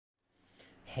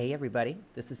Hey everybody,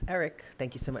 this is Eric.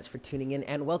 Thank you so much for tuning in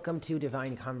and welcome to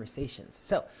Divine Conversations.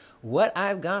 So, what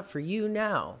I've got for you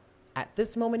now at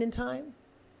this moment in time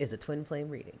is a twin flame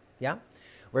reading. Yeah?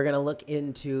 We're going to look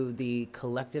into the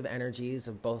collective energies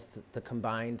of both the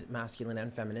combined masculine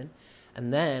and feminine.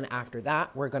 And then after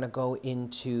that, we're going to go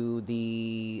into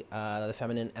the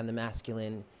feminine and the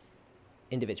masculine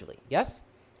individually. Yes?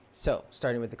 So,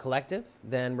 starting with the collective,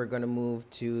 then we're going to move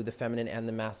to the feminine and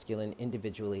the masculine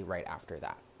individually right after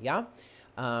that. Yeah?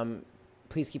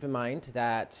 Please keep in mind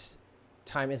that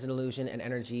time is an illusion and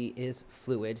energy is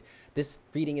fluid. This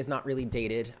reading is not really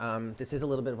dated. This is a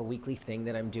little bit of a weekly thing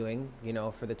that I'm doing,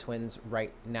 for the twins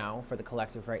right now, for the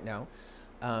collective right now.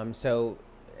 So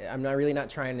I'm not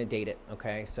trying to date it,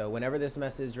 okay? So whenever this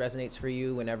message resonates for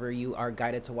you, whenever you are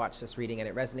guided to watch this reading and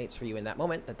it resonates for you in that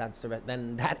moment,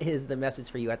 then that is the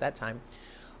message for you at that time.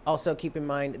 Also, keep in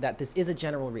mind that this is a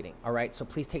general reading, all right? So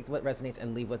please take what resonates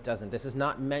and leave what doesn't. This is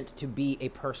not meant to be a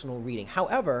personal reading.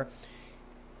 However,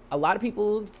 a lot of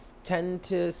people tend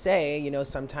to say,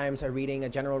 sometimes a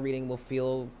general reading will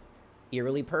feel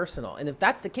eerily personal. And if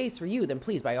that's the case for you, then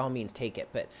please, by all means, take it.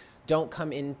 But don't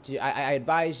come into, I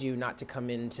advise you not to come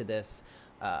into this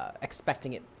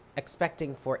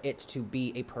expecting for it to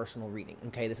be a personal reading.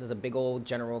 Okay, this is a big old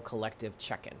general collective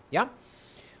check-in. Yeah.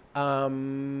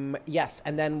 Yes.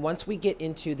 And then once we get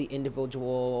into the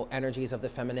individual energies of the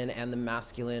feminine and the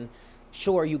masculine,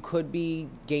 sure, you could be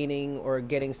gaining or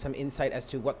getting some insight as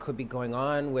to what could be going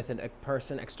on with a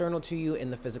person external to you in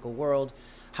the physical world.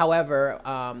 However,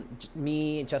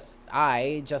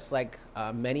 just like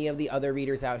many of the other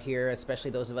readers out here,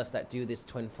 especially those of us that do this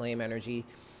twin flame energy,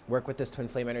 work with this twin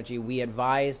flame energy, we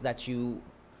advise that you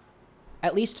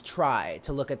at least try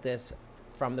to look at this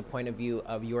from the point of view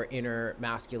of your inner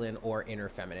masculine or inner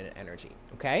feminine energy,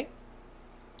 okay?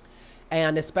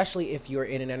 And especially if you're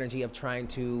in an energy of trying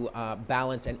to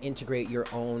balance and integrate your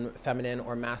own feminine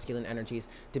or masculine energies,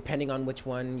 depending on which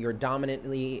one you're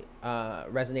dominantly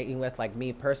resonating with. Like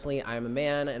me personally, I'm a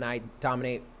man and I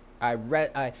dominantly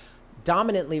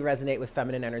resonate with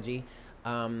feminine energy.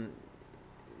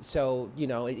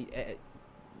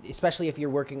 Especially if you're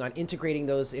working on integrating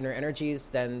those inner energies,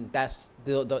 then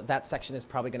that section is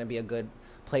probably going to be a good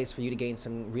place for you to gain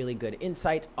some really good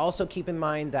insight. Also keep in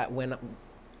mind that when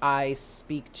I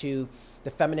speak to the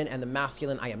feminine and the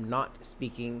masculine, I am not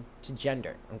speaking to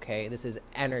gender, okay? This is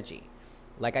energy.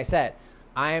 Like I said,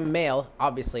 I am male,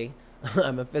 obviously.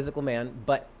 I'm a physical man,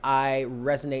 but I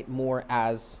resonate more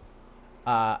as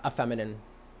a feminine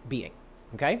being,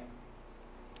 okay?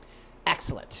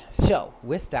 Excellent. So,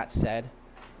 with that said,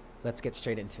 let's get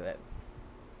straight into it.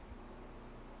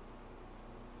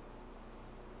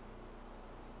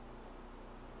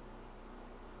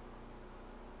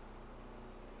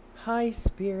 Hi,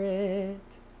 Spirit.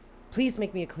 Please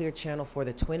make me a clear channel for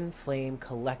the Twin Flame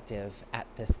Collective at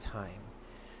this time.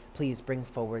 Please bring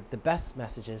forward the best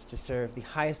messages to serve the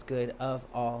highest good of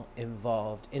all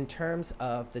involved in terms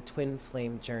of the Twin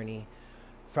Flame journey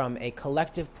from a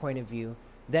collective point of view,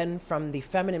 then from the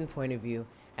feminine point of view,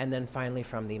 and then finally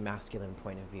from the masculine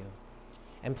point of view.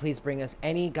 And please bring us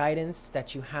any guidance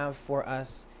that you have for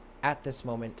us at this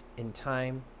moment in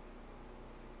time.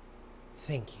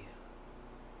 Thank you.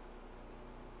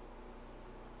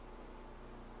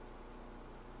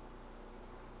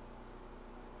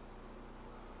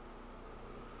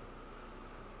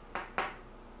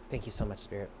 Thank you so much,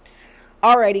 Spirit.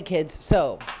 Alrighty, kids.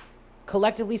 So,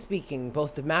 collectively speaking,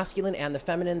 both the masculine and the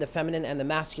feminine and the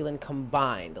masculine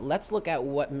combined. Let's look at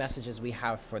what messages we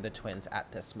have for the twins at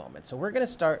this moment. So we're going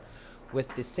to start with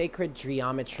the Sacred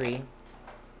Geometry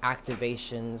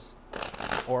Activations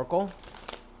Oracle.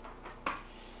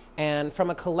 And from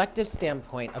a collective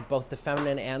standpoint of both the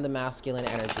feminine and the masculine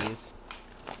energies,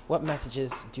 what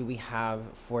messages do we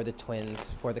have for the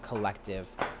twins, for the collective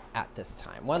at this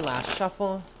time? One last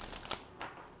shuffle.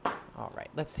 All right,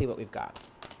 let's see what we've got.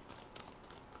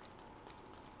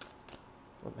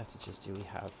 What messages do we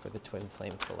have for the Twin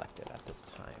Flame Collective at this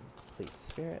time? Please,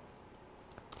 Spirit.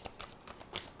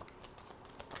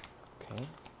 Okay.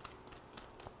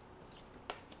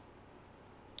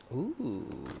 Ooh.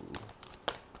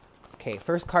 Okay,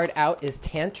 first card out is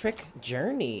Tantric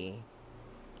Journey.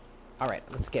 All right,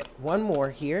 let's get one more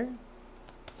here.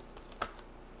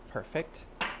 Perfect.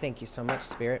 Thank you so much,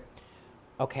 Spirit.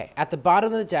 Okay, at the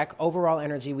bottom of the deck, overall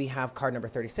energy, we have card number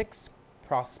 36,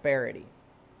 Prosperity.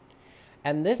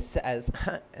 And this says,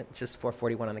 just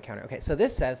 441 on the counter. Okay, so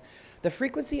this says, the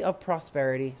frequency of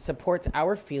prosperity supports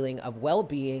our feeling of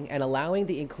well-being and allowing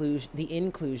the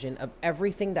inclusion of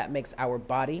everything that makes our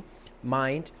body,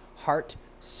 mind, heart,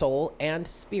 soul, and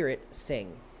spirit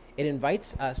sing. It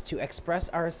invites us to express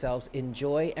ourselves in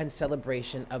joy and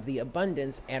celebration of the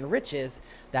abundance and riches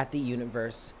that the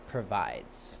universe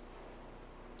provides.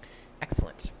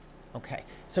 Excellent. Okay,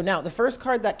 so now the first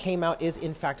card that came out is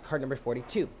in fact card number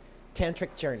 42,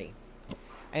 Tantric Journey.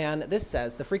 And this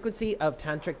says, the frequency of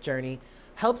Tantric Journey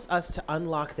helps us to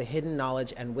unlock the hidden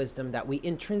knowledge and wisdom that we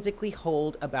intrinsically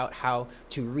hold about how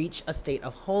to reach a state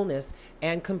of wholeness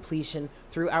and completion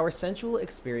through our sensual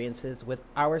experiences with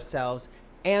ourselves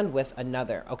and with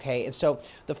another. Okay, and so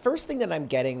the first thing that I'm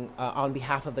getting on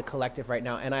behalf of the collective right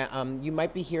now, and you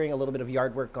might be hearing a little bit of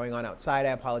yard work going on outside.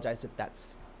 I apologize if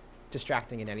that's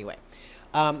distracting in any way.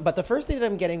 But the first thing that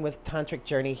I'm getting with Tantric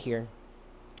Journey here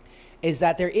is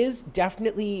that there is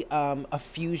definitely a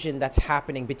fusion that's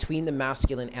happening between the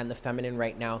masculine and the feminine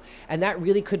right now. And that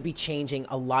really could be changing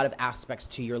a lot of aspects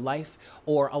to your life,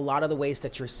 or a lot of the ways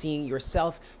that you're seeing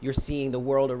yourself, you're seeing the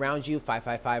world around you,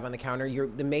 555 on the counter.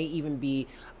 There may even be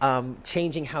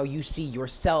changing how you see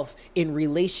yourself in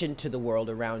relation to the world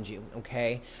around you,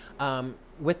 okay?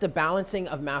 With the balancing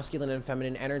of masculine and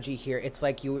feminine energy here, it's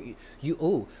like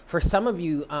for some of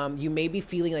you, you may be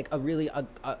feeling like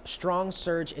a strong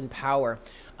surge in power.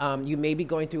 You may be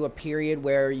going through a period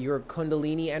where your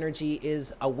Kundalini energy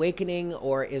is awakening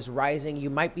or is rising. You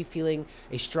might be feeling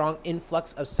a strong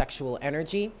influx of sexual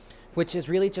energy, which is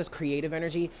really just creative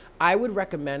energy. I would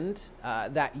recommend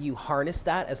that you harness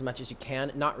that as much as you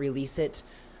can, not release it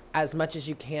as much as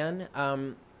you can,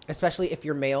 especially if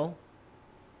you're male.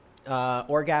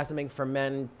 Orgasming for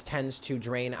men tends to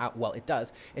drain out, well, it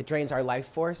does. It drains our life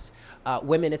force.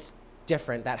 Women, it's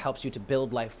different. That helps you to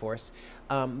build life force.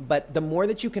 But the more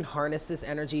that you can harness this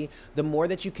energy, the more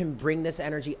that you can bring this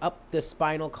energy up the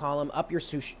spinal column, up your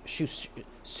sushumna,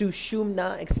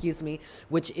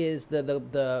 which is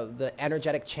the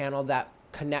energetic channel that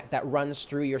runs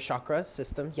through your chakra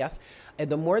system. Yes.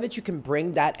 And the more that you can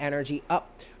bring that energy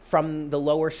up from the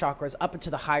lower chakras up into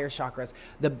the higher chakras,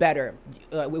 the better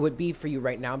it would be for you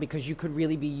right now, because you could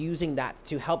really be using that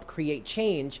to help create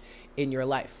change in your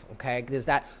life. Okay. There's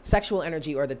that sexual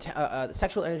energy, or the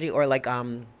sexual energy, or like,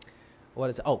 what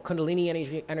is it? Oh,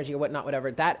 Kundalini energy or whatnot, whatever.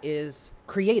 That is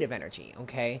creative energy.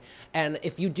 Okay. And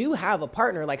if you do have a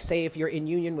partner, like say if you're in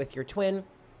union with your twin,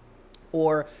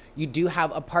 or you do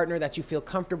have a partner that you feel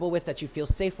comfortable with, that you feel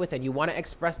safe with, and you want to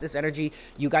express this energy,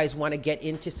 you guys want to get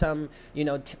into some,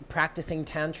 practicing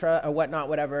Tantra or whatnot,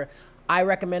 whatever, I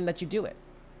recommend that you do it.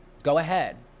 Go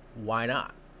ahead. Why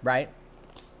not? Right?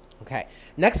 Okay.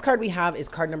 Next card we have is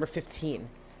card number 15,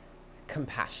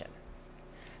 Compassion.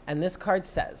 And this card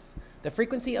says, the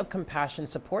frequency of compassion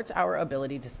supports our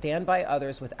ability to stand by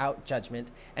others without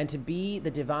judgment and to be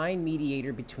the divine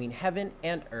mediator between heaven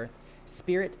and earth,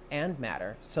 spirit and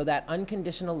matter, so that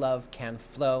unconditional love can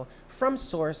flow from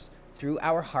source through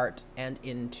our heart and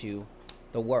into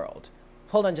the world.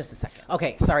 Hold on just a second.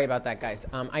 Okay, sorry about that, guys.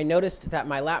 I noticed that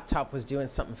my laptop was doing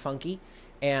something funky,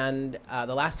 and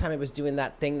the last time it was doing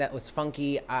that thing that was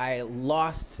funky, I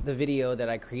lost the video that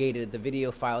I created. The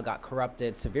video file got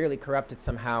corrupted, severely corrupted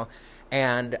somehow,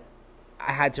 and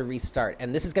I had to restart.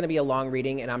 And this is going to be a long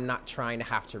reading, and I'm not trying to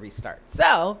have to restart.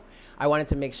 So I wanted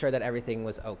to make sure that everything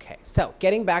was okay. So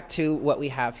getting back to what we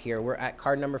have here, we're at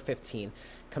card number 15,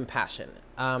 Compassion.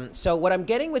 So what I'm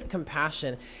getting with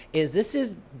compassion is this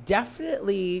is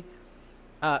definitely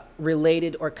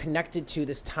related or connected to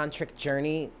this tantric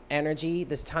journey energy,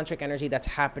 this tantric energy that's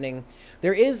happening.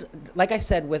 There is, like I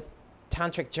said, with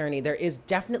tantric journey, there is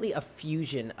definitely a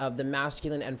fusion of the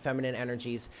masculine and feminine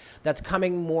energies that's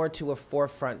coming more to the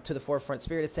forefront.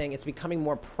 Spirit is saying it's becoming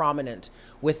more prominent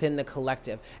within the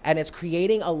collective, and it's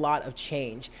creating a lot of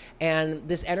change. And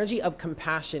this energy of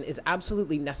compassion is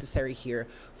absolutely necessary here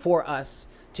for us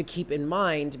to keep in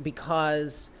mind,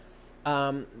 because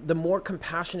the more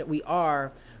compassionate we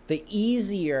are, the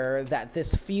easier that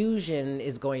this fusion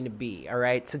is going to be. All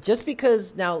right. So just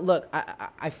because now, look,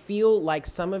 I feel like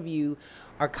some of you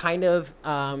are kind of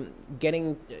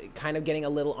getting a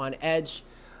little on edge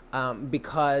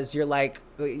because you're like,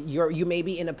 you may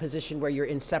be in a position where you're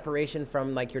in separation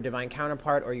from like your divine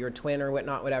counterpart or your twin or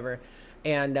whatnot, whatever.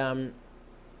 And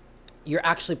you're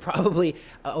actually probably,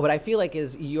 what I feel like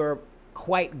is you're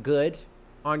quite good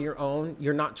on your own.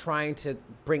 You're not trying to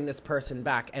bring this person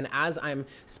back. And as I'm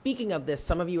speaking of this,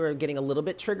 some of you are getting a little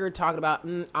bit triggered talking about,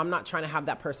 I'm not trying to have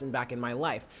that person back in my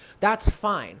life. That's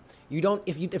fine. You don't,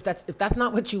 if that's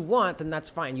not what you want, then that's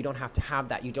fine. You don't have to have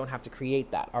that. You don't have to create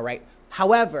that. All right.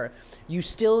 However, you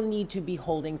still need to be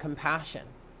holding compassion.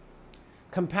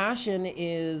 Compassion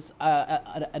is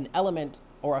an element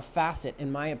or a facet,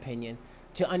 in my opinion,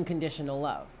 to unconditional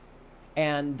love.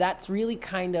 And that's really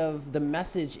kind of the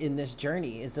message in this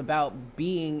journey, is about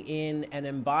being in and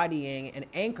embodying and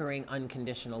anchoring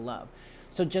unconditional love.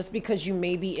 So just because you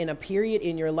may be in a period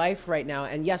in your life right now,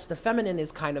 and yes, the feminine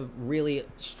is kind of really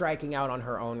striking out on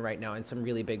her own right now in some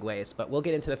really big ways, but we'll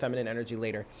get into the feminine energy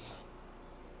later.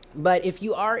 But if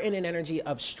you are in an energy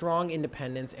of strong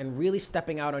independence and really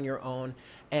stepping out on your own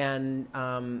and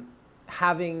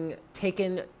having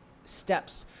taken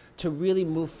steps to really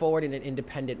move forward in an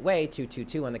independent way,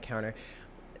 222 on the counter,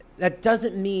 that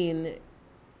doesn't mean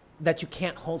that you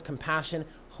can't hold compassion,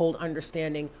 hold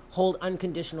understanding, hold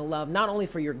unconditional love, not only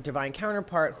for your divine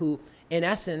counterpart, who in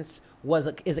essence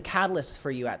is a catalyst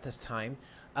for you at this time,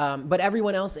 but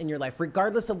everyone else in your life,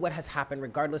 regardless of what has happened,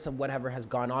 regardless of whatever has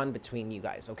gone on between you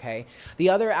guys, okay? The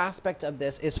other aspect of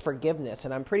this is forgiveness,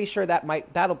 and I'm pretty sure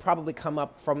that'll probably come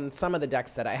up from some of the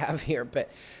decks that I have here, but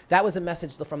that was a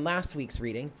message from last week's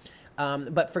reading.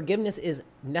 But forgiveness is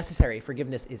necessary.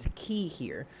 Forgiveness is key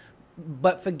here.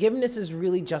 But forgiveness is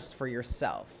really just for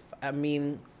yourself. I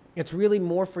mean, it's really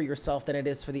more for yourself than it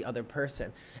is for the other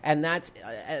person. And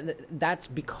that's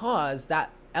because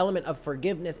that element of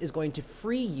forgiveness is going to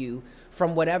free you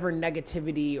from whatever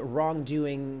negativity,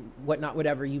 wrongdoing,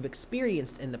 whatever you've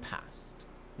experienced in the past.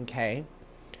 Okay?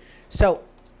 So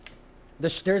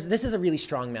this is a really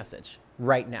strong message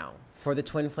right now for the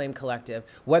Twin Flame Collective,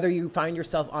 whether you find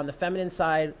yourself on the feminine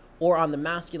side or on the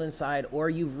masculine side,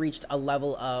 or you've reached a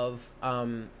level of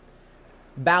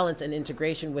balance and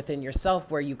integration within yourself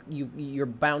where you're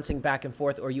bouncing back and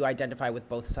forth, or you identify with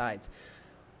both sides.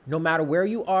 No matter where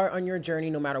you are on your journey,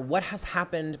 no matter what has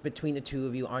happened between the two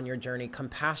of you on your journey,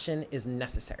 compassion is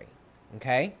necessary.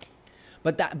 Okay?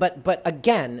 But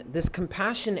again, this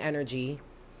compassion energy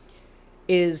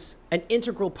is an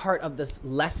integral part of this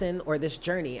lesson or this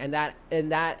journey, and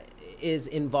that is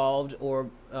involved or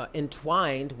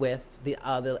entwined with the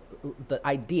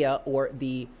idea or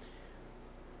the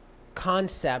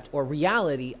concept or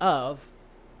reality of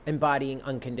embodying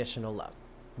unconditional love,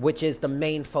 which is the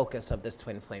main focus of this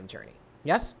twin flame journey.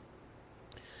 Yes?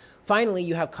 Finally,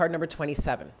 you have card number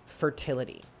 27,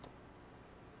 fertility.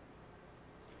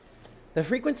 The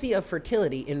frequency of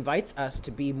fertility invites us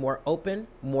to be more open,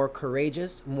 more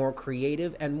courageous, more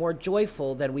creative, and more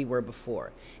joyful than we were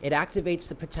before. It activates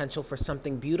the potential for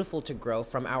something beautiful to grow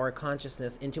from our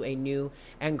consciousness into a new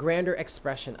and grander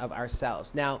expression of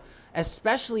ourselves. Now,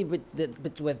 especially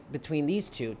between these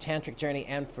two, tantric journey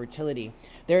and fertility,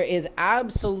 there is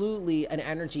absolutely an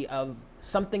energy of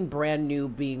something brand new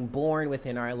being born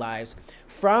within our lives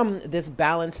from this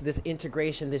balance, this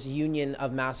integration, this union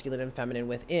of masculine and feminine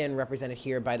within, represented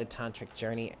here by the tantric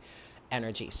journey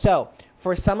energy. So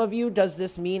for some of you, does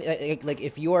this mean like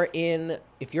if you're in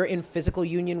physical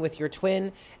union with your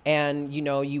twin and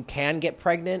you can get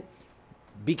pregnant,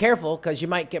 be careful, because you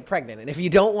might get pregnant. And if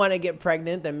you don't want to get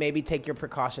pregnant, then maybe take your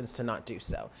precautions to not do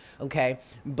so. Okay.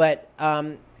 But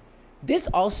this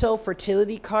also,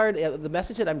 fertility card, the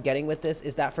message that I'm getting with this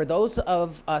is that for those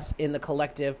of us in the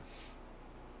collective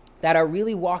that are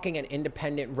really walking an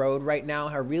independent road right now,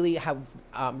 have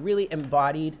really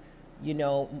embodied,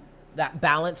 that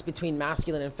balance between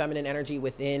masculine and feminine energy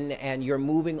within, and you're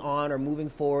moving on or moving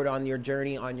forward on your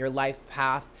journey, on your life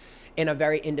path in a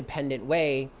very independent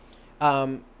way,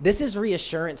 this is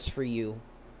reassurance for you.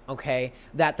 Okay,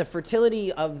 that the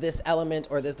fertility of this element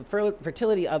or the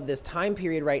fertility of this time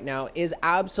period right now is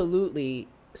absolutely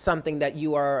something that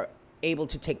you are able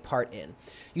to take part in.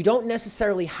 You don't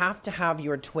necessarily have to have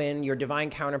your twin, your divine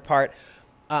counterpart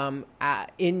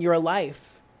in your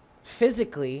life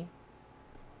physically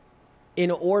in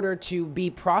order to be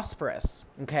prosperous.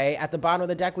 Okay, at the bottom of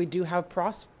the deck, we do have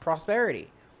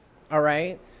prosperity. All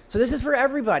right, so this is for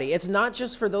everybody. It's not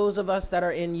just for those of us that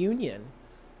are in union.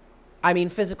 I mean,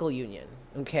 physical union,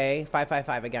 okay?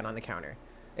 555 again on the counter.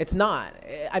 It's not.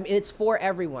 I mean, it's for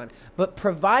everyone. But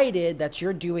provided that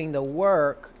you're doing the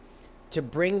work to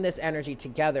bring this energy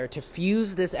together, to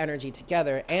fuse this energy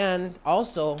together, and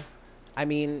also, I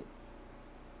mean,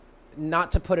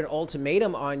 not to put an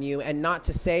ultimatum on you and not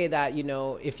to say that,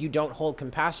 if you don't hold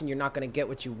compassion, you're not going to get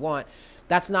what you want.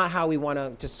 That's not how we want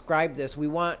to describe this. We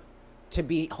want to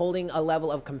be holding a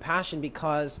level of compassion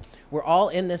because we're all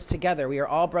in this together. We are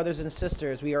all brothers and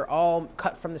sisters. We are all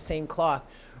cut from the same cloth,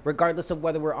 regardless of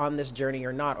whether we're on this journey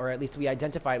or not, or at least we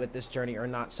identify with this journey or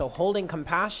not. So holding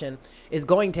compassion is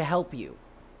going to help you.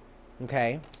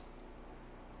 Okay?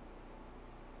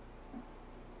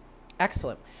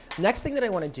 Excellent. Next thing that I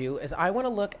want to do is I want to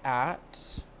look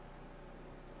at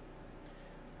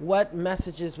what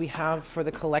messages we have for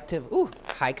the collective. Ooh,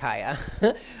 hi, Kaya.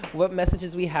 What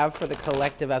messages we have for the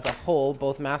collective as a whole,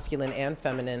 both masculine and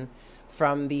feminine,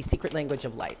 from the secret language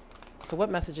of light. So what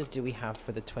messages do we have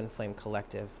for the Twin Flame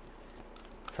Collective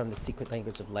from the Secret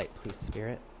Language of Light, please,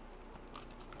 Spirit?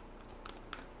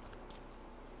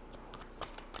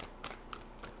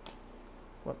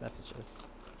 What messages?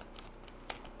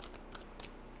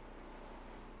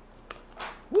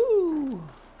 Woo!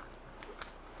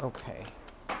 Okay.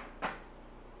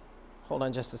 Hold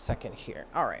on just a second here.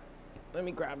 All right. Let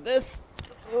me grab this.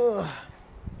 Ugh.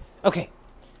 Okay.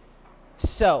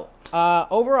 So,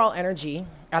 overall energy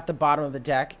at the bottom of the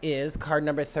deck is card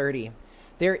number 30.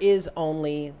 There is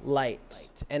only light.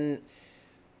 And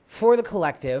for the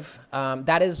collective,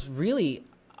 that is really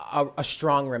a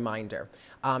strong reminder.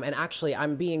 And actually,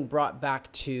 I'm being brought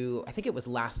back to, I think it was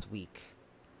last week.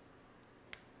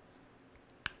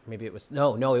 Maybe it was,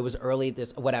 no, it was early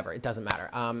this, whatever, it doesn't matter.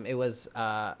 It was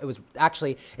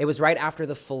right after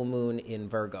the full moon in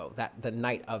Virgo, the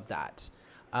night of that.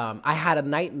 I had a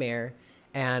nightmare,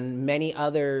 and many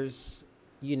others,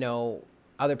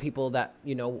 other people that,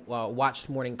 watched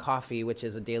Morning Coffee, which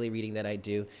is a daily reading that I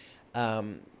do,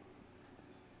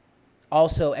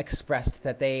 also expressed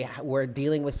that they were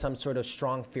dealing with some sort of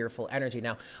strong, fearful energy.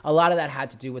 Now, a lot of that had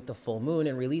to do with the full moon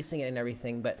and releasing it and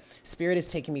everything, but Spirit is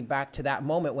taking me back to that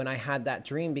moment when I had that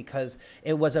dream, because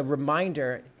it was a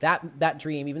reminder, that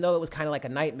dream, even though it was kind of like a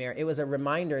nightmare, it was a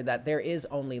reminder that there is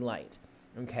only light,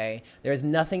 okay? There is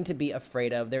nothing to be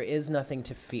afraid of. There is nothing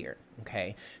to fear,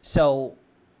 okay? So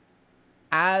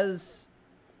as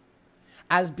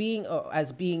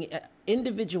being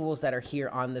individuals that are here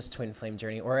on this twin flame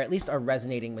journey, or at least are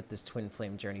resonating with this twin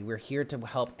flame journey, we're here to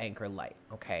help anchor light,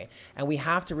 okay? And we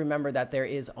have to remember that there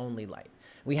is only light.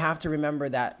 We have to remember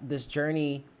that this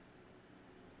journey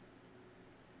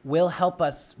will help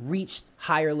us reach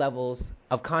higher levels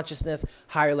of consciousness,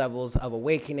 higher levels of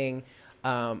awakening,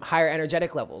 higher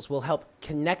energetic levels. Will help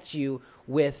connect you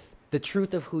with the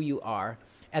truth of who you are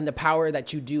and the power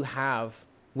that you do have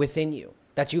within you,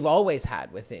 that you've always had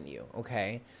within you,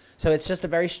 okay? So it's just a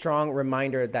very strong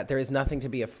reminder that there is nothing to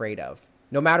be afraid of.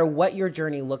 No matter what your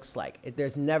journey looks like,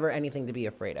 there's never anything to be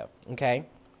afraid of, okay?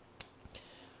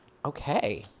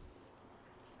 Okay.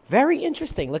 Very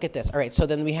interesting. Look at this. All right, so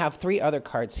then we have 3 other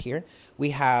cards here. We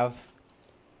have,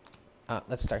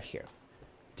 let's start here.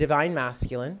 Divine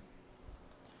Masculine.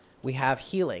 We have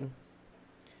Healing.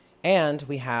 And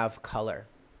we have Color.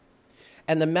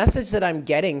 And the message that I'm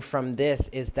getting from this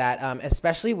is that,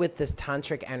 especially with this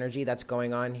tantric energy that's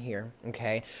going on here,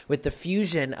 okay, with the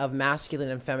fusion of masculine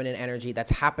and feminine energy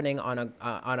that's happening on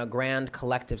a grand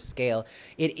collective scale,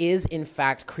 it is in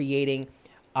fact creating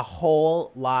a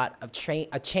whole lot of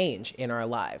a change in our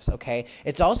lives, okay?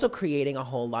 It's also creating a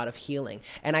whole lot of healing.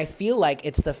 And I feel like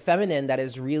it's the feminine that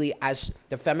is really, as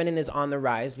the feminine is on the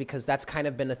rise, because that's kind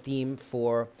of been a theme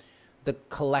for the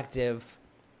collective,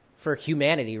 for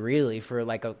humanity, really, for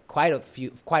like quite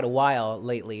a while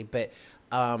lately. But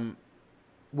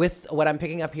with what I'm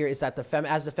picking up here is that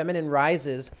as the feminine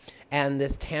rises and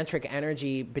this tantric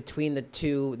energy between the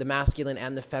two, the masculine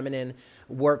and the feminine,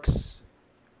 works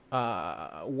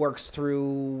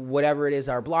through whatever it is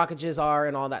our blockages are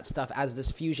and all that stuff. As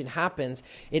this fusion happens,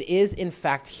 it is in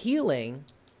fact healing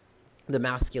the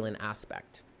masculine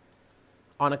aspect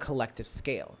on a collective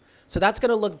scale. So that's going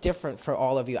to look different for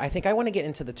all of you. I think I want to get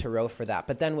into the tarot for that.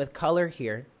 But then with color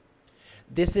here,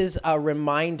 this is a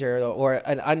reminder or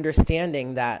an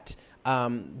understanding that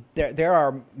there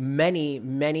are many,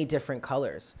 many different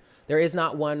colors. There is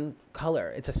not one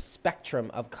color. It's a spectrum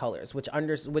of colors, which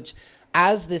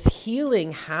as this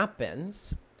healing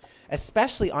happens,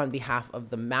 especially on behalf of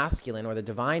the masculine or the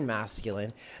divine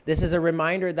masculine, this is a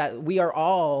reminder that we are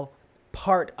all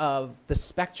part of the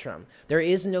spectrum. There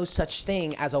is no such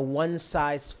thing as a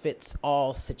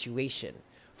one-size-fits-all situation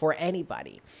for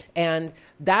anybody. And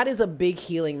that is a big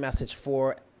healing message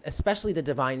for especially the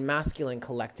divine masculine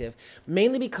collective,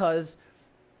 mainly because,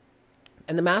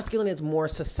 and the masculine is more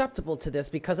susceptible to this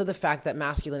because of the fact that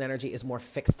masculine energy is more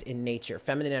fixed in nature.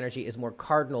 Feminine energy is more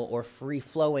cardinal or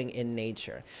free-flowing in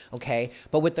nature, okay?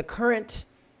 But with the current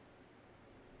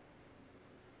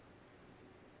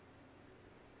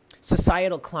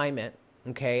societal climate,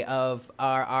 okay, of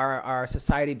our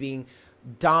society being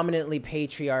dominated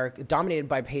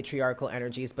by patriarchal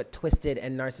energies, but twisted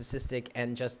and narcissistic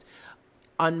and just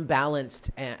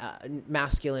unbalanced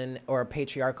masculine or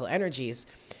patriarchal energies,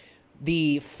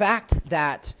 the fact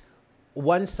that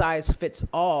one size fits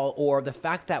all, or the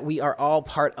fact that we are all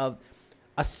part of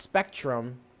a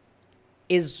spectrum,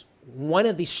 is one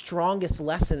of the strongest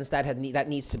lessons that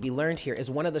needs to be learned here,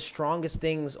 is one of the strongest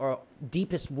things or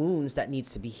deepest wounds that needs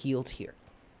to be healed here.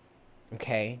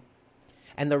 Okay?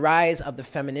 And the rise of the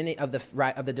femininity, of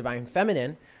the divine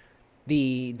feminine,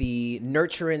 the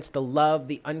nurturance, the love,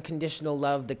 the unconditional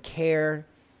love, the care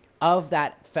of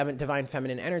that divine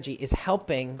feminine energy is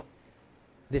helping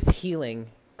this healing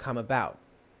come about.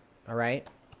 All right.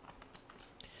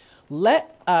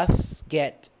 Let us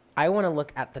I want to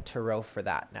look at the tarot for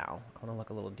that now. I want to look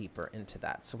a little deeper into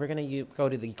that. So we're going to go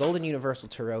to the Golden Universal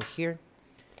Tarot here.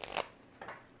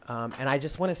 And I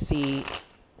just want to see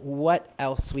what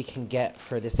else we can get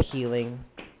for this healing,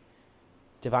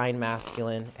 divine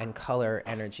masculine, and color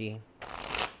energy.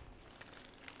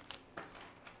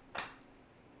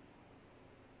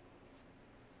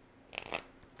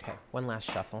 Okay, one last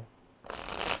shuffle.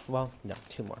 Well, no,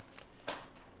 two more.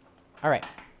 All right.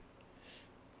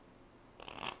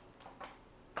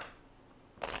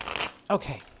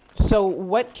 Okay, so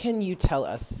what can you tell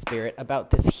us, Spirit, about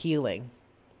this healing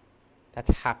that's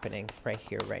happening right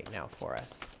here, right now for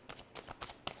us?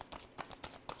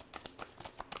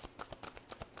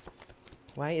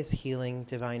 Why is healing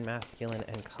divine masculine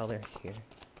and color here?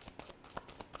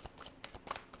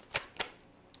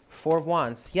 Four of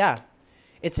Wands. Yeah,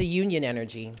 it's a union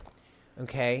energy.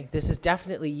 Okay, this is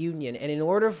definitely union. And in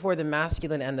order for the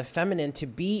masculine and the feminine to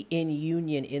be in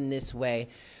union in this way,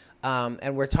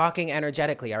 and we're talking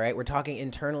energetically, all right? We're talking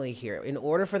internally here. In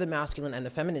order for the masculine and the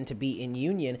feminine to be in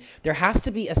union, there has to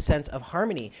be a sense of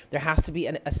harmony. There has to be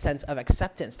a sense of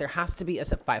acceptance. There has to be a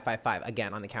 555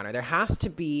 again on the counter. There has to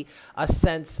be a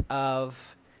sense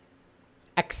of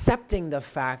accepting the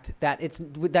fact that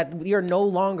that we are no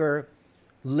longer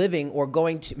living or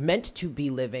meant to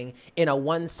be living in a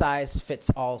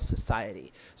one-size-fits-all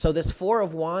society. So this Four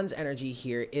of Wands energy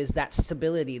here is that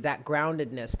stability, that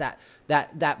groundedness,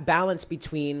 that balance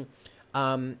between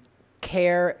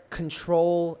care,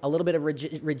 control, a little bit of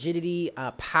rigidity,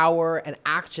 power, and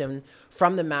action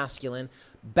from the masculine,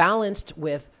 balanced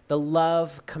with the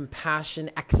love,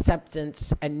 compassion,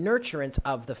 acceptance, and nurturance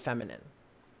of the feminine.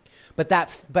 But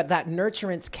that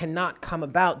nurturance cannot come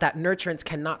about, that nurturance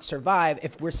cannot survive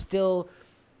if we're still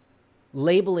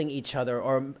labeling each other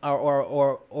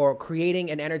or creating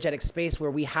an energetic space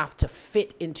where we have to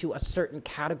fit into a certain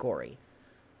category.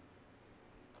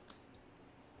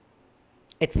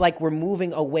 It's like we're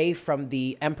moving away from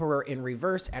the Emperor in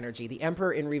reverse energy. The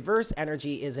Emperor in reverse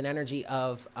energy is an energy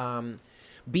of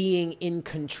being in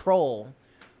control,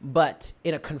 but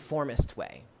in a conformist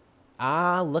way.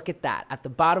 Ah, look at that. At the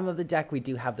bottom of the deck, we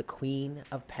do have the Queen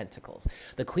of Pentacles.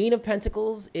 The Queen of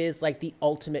Pentacles is like the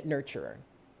ultimate nurturer,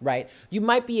 right? You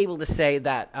might be able to say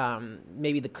that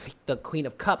maybe the Queen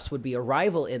of Cups would be a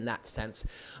rival in that sense.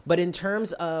 But in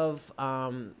terms of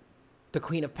the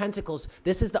Queen of Pentacles,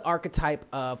 this is the archetype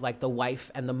of like the wife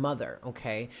and the mother,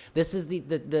 okay? This is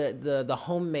the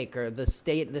homemaker, the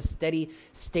steady,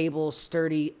 stable,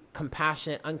 sturdy,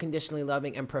 compassionate, unconditionally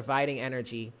loving, and providing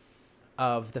energy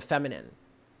of the feminine,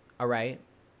 all right?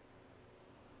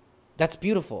 That's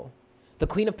beautiful. The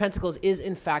Queen of Pentacles is,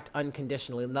 in fact,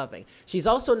 unconditionally loving. She's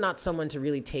also not someone to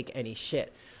really take any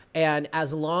shit. And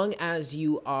as long as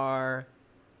you are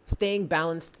staying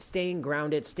balanced, staying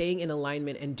grounded, staying in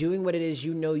alignment, and doing what it is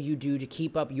you know you do to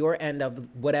keep up your end of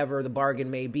whatever the bargain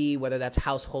may be, whether that's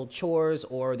household chores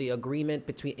or the agreement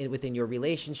within your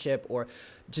relationship, or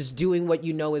just doing what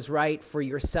you know is right for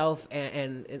yourself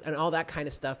and all that kind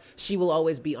of stuff, she will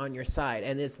always be on your side.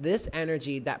 And it's this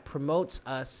energy that promotes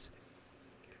us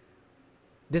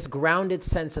this grounded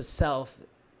sense of self.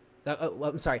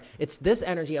 I'm sorry. It's this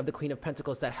energy of the Queen of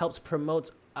Pentacles that helps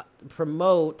promote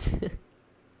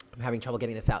I'm having trouble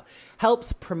getting this out,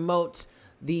 helps promote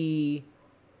the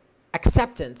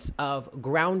acceptance of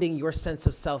grounding your sense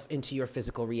of self into your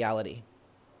physical reality.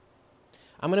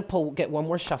 I'm going to get one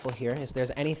more shuffle here. If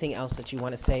there's anything else that you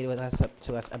want to say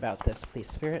to us about this, please,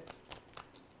 Spirit.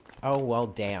 Oh, well,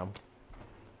 damn.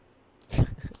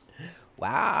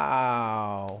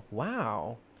 Wow.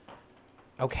 Wow.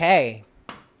 Okay.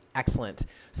 Excellent.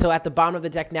 So at the bottom of the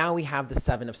deck now we have the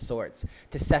Seven of Swords.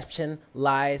 Deception,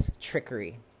 lies,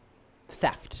 trickery,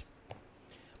 theft.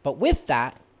 But with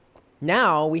that,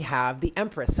 now we have the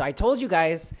Empress. So I told you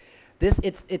guys,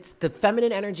 it's the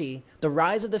feminine energy, the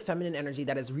rise of the feminine energy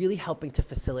that is really helping to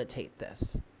facilitate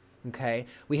this. Okay,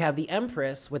 we have the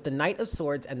Empress with the Knight of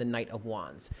Swords and the Knight of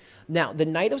Wands. Now, the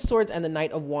Knight of Swords and the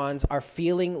Knight of Wands are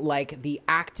feeling like the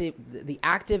active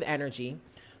energy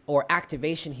or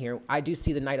activation here. I do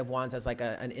see the Knight of Wands as like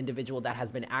an individual that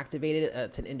has been activated.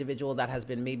 It's an individual that has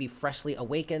been maybe freshly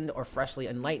awakened or freshly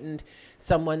enlightened,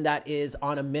 someone that is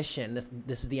on a mission.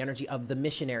 This is the energy of the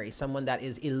missionary, someone that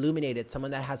is illuminated,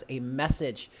 someone that has a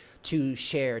message to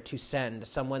share, to send,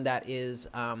 someone that is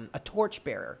a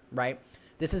torchbearer, right?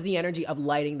 This is the energy of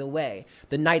lighting the way.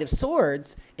 The Knight of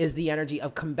Swords is the energy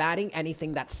of combating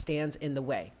anything that stands in the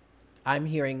way. I'm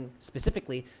hearing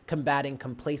specifically combating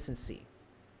complacency.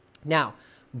 Now,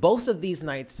 both of these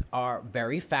knights are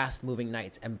very fast-moving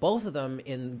knights, and both of them,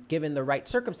 given the right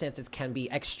circumstances, can be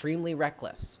extremely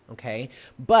reckless, okay?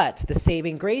 But the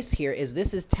saving grace here is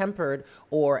this is tempered,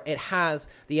 or it has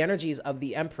the energies of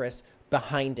the Empress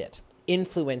behind it,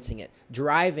 influencing it,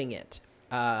 driving it.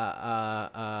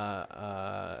 I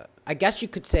guess you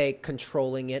could say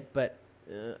controlling it, but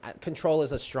control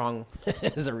is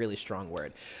is a really strong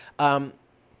word.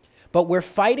 But we're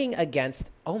fighting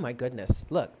against, oh my goodness,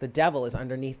 look, the devil is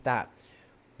underneath that.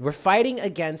 We're fighting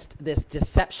against this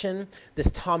deception, this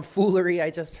tomfoolery I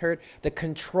just heard, the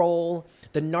control,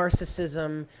 the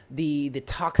narcissism, the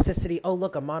toxicity. Oh,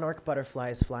 look, a monarch butterfly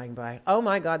is flying by. Oh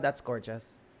my God, that's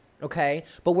gorgeous. Okay,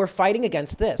 but we're fighting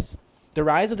against this. The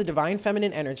rise of the divine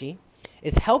feminine energy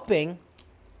is helping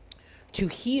to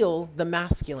heal the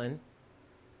masculine,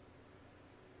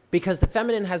 because the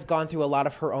feminine has gone through a lot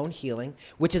of her own healing,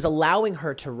 which is allowing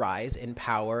her to rise in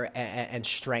power and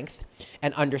strength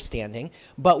and understanding.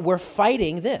 But we're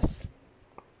fighting this.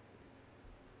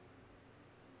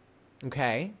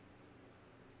 Okay?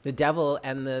 The devil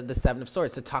and the Seven of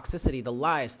Swords, the toxicity, the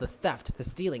lies, the theft, the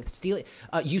stealing,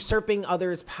 usurping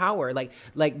others' power.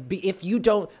 If you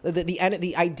don't,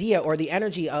 the idea or the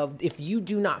energy of, if you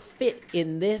do not fit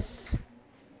in this,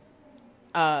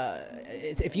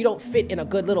 if you don't fit in a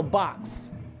good little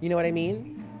box, you know what I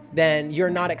mean? Then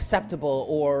you're not acceptable,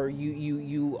 or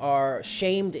you are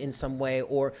shamed in some way,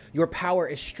 or your power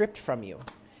is stripped from you.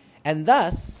 And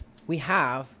thus, we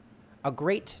have a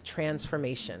great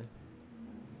transformation.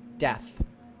 Death,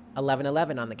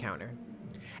 1111 on the counter.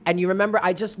 And you remember,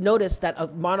 I just noticed that a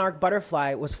monarch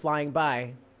butterfly was flying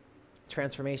by.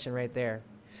 Transformation right there.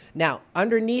 Now,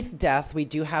 underneath death, we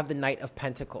do have the Knight of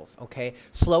Pentacles, okay?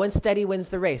 Slow and steady wins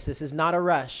the race. This is not a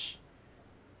rush.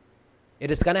 It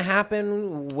is going to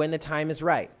happen when the time is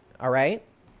right, all right?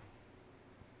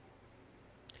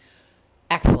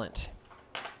 Excellent.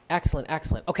 Excellent,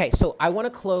 excellent. Okay, so I want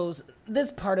to close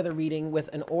this part of the reading with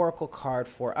an oracle card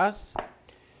for us.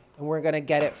 And we're going to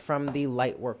get it from the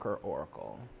Lightworker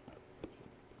Oracle.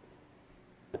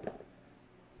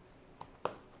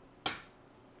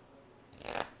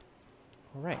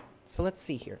 All right, so let's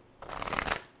see here.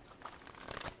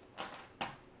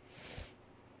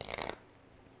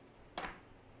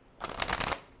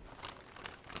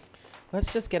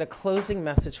 Let's just get a closing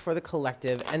message for the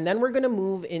collective, and then we're going to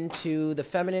move into the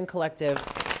feminine collective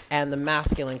and the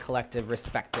masculine collective,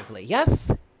 respectively.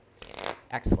 Yes?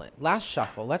 Excellent. Last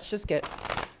shuffle. Let's just get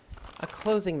a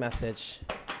closing message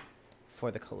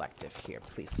for the collective here,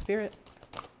 please, Spirit.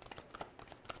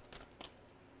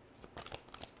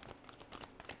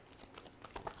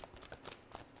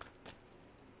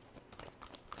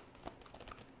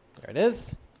 There it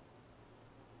is.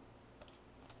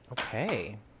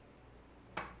 Okay.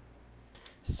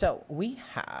 So we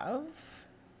have,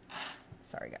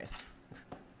 sorry guys.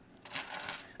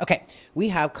 Okay, we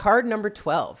have card number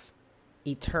 12,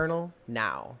 Eternal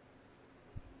Now.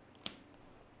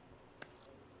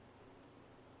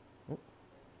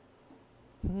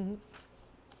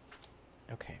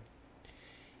 Okay.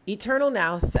 Eternal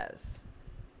Now says,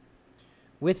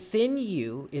 within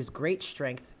you is great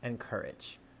strength and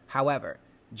courage. However,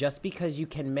 just because you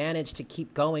can manage to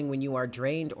keep going when you are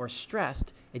drained or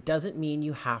stressed, it doesn't mean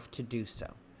you have to do so.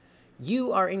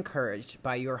 You are encouraged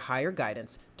by your higher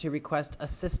guidance to request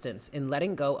assistance in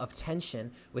letting go of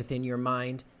tension within your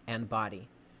mind and body.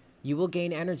 You will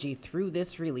gain energy through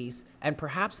this release and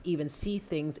perhaps even see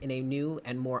things in a new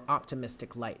and more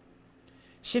optimistic light.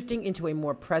 Shifting into a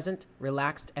more present,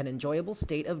 relaxed, and enjoyable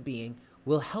state of being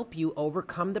will help you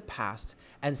overcome the past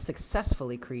and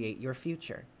successfully create your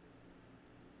future.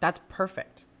 That's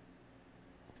perfect.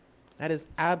 That is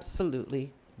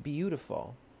absolutely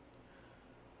beautiful.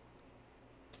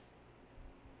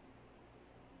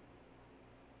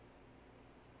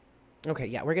 Okay,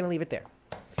 yeah, we're going to leave it there.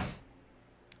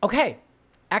 Okay,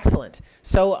 excellent.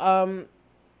 So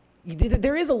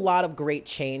there is a lot of great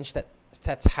change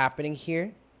that's happening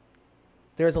here.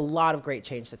 There's a lot of great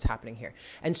change that's happening here.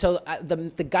 And so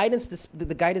the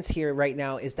guidance here right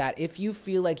now is that if you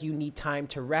feel like you need time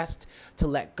to rest, to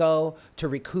let go, to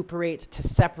recuperate, to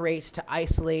separate, to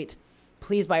isolate,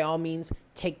 please, by all means,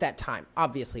 take that time,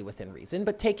 obviously within reason,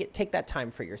 but take that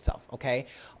time for yourself, okay?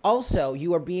 Also,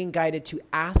 you are being guided to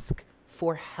ask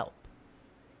for help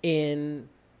in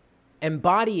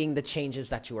embodying the changes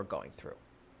that you are going through,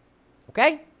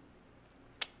 okay?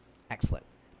 Excellent.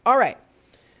 All right.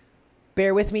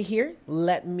 Bear with me here.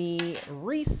 Let me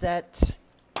reset,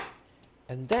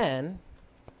 and then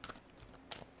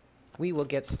we will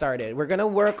get started. We're going to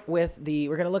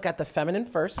look at the feminine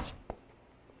first,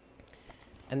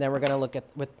 and then we're going to look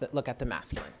at the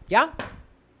masculine. Yeah?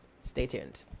 Stay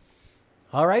tuned.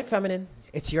 All right, feminine,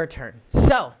 it's your turn.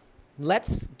 So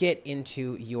let's get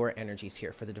into your energies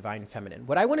here for the divine feminine.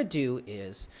 What I want to do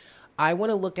is I want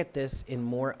to look at this in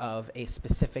more of a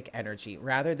specific energy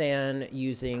rather than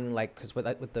using like, because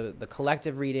with the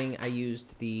collective reading, I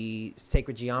used the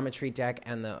sacred geometry deck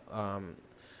and the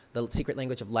secret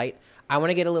language of light. I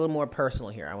want to get a little more personal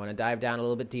here. I want to dive down a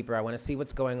little bit deeper. I want to see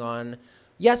what's going on.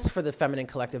 Yes, for the feminine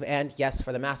collective, and yes,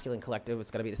 for the masculine collective. It's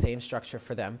going to be the same structure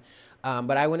for them.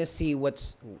 But I want to see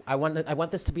I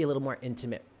want this to be a little more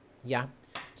intimate. Yeah.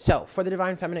 So for the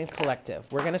divine feminine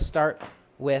collective, we're going to start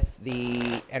with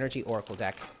the energy oracle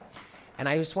deck. And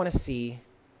I just want to see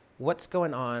what's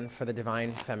going on for the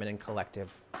divine feminine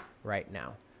collective right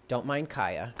now. Don't mind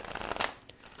Kaya.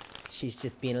 She's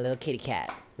just being a little kitty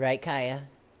cat. Right, Kaya?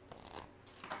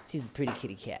 She's a pretty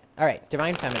kitty cat. All right,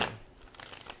 divine feminine.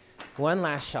 One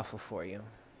last shuffle for you.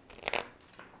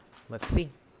 Let's see.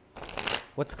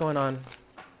 What's going on?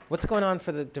 What's going on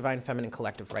for the divine feminine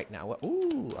collective right now?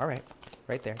 Ooh, all right.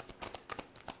 Right there.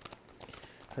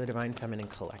 For the divine feminine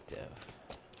collective.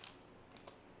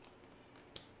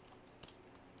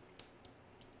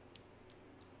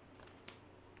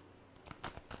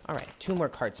 All right, 2 more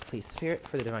cards, please. Spirit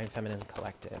for the divine feminine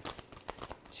collective.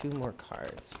 2 more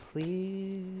cards,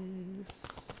 please.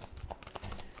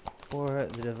 For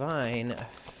the divine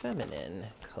feminine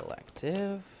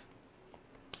collective.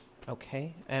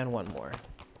 Okay, and 1 more.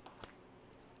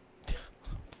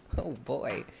 Oh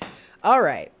boy. All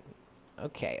right.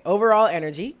 Okay, overall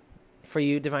energy for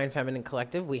you, divine feminine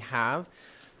collective, we have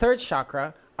 3rd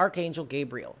chakra, Archangel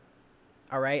Gabriel.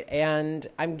 All right, and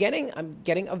I'm getting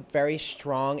a very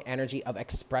strong energy of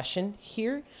expression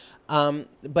here,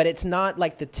 but it's not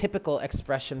like the typical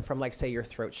expression from, like, say, your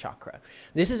throat chakra.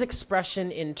 This is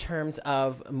expression in terms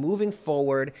of moving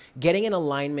forward, getting in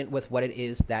alignment with what it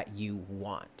is that you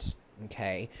want.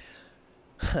 Okay,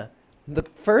 the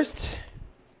first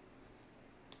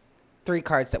 3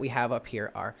 cards that we have up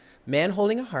here are Man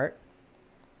Holding a Heart,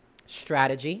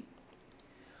 Strategy,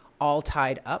 All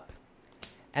Tied Up.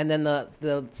 And then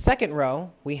the second row,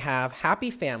 we have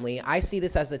Happy Family. I see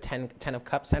this as the 10 of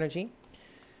Cups energy.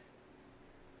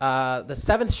 The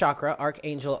 7th chakra,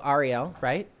 Archangel Ariel,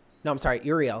 right? No, I'm sorry,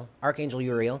 Uriel, Archangel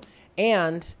Uriel.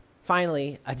 And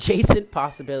finally, Adjacent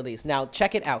Possibilities. Now,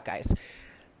 check it out, guys.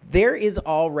 There is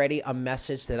already a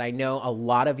message that I know a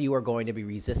lot of you are going to be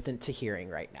resistant to hearing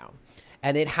right now.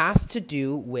 And it has to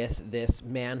do with this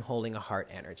Man Holding a Heart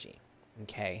energy,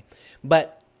 okay?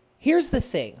 But here's the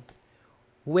thing.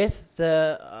 With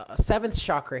the 7th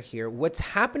chakra here, what's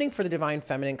happening for the divine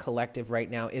feminine collective right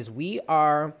now is we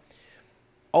are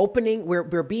opening,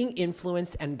 we're being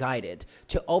influenced and guided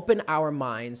to open our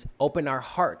minds, open our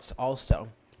hearts also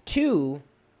to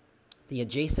the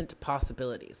adjacent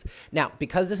possibilities. Now,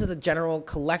 because this is a general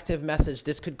collective message,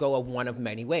 this could go one of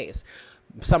many ways.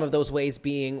 Some of those ways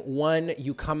being, 1,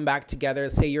 you come back together,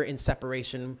 say you're in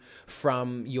separation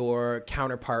from your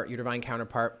counterpart, your divine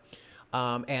counterpart,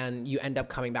 and you end up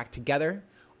coming back together,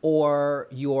 or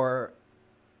you're,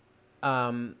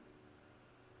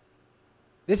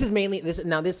 this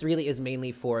really is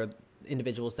mainly for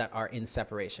individuals that are in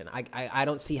separation. I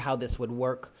don't see how this would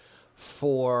work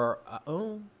for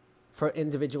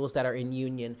individuals that are in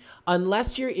union,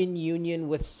 unless you're in union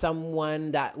with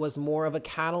someone that was more of a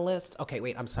catalyst. Okay,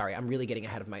 wait, I'm sorry. I'm really getting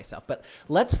ahead of myself, but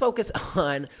let's focus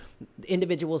on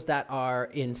individuals that are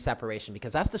in separation,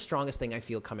 because that's the strongest thing I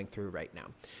feel coming through right now.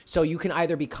 So you can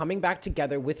either be coming back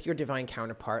together with your divine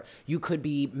counterpart. You could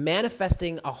be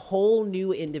manifesting a whole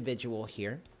new individual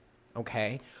here.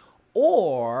 Okay.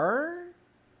 Or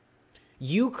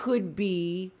you could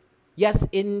be, yes,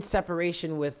 in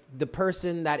separation with the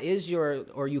person that is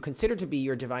or you consider to be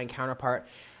your divine counterpart,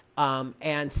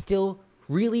 and still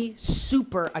really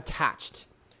super attached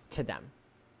to them.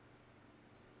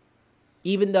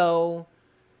 Even though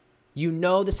you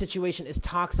know the situation is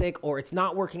toxic, or it's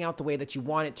not working out the way that you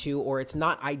want it to, or it's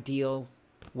not ideal,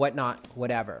 whatnot,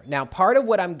 whatever. Now, part of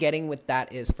what I'm getting with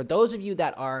that is, for those of you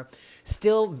that are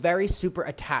still very super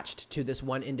attached to this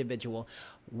one individual,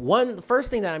 the first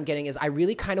thing that I'm getting is I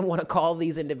really kind of want to call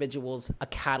these individuals a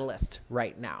catalyst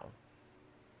right now.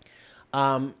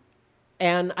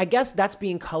 And I guess that's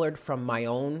being colored from my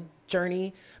own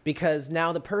journey, because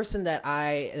now the person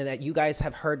that you guys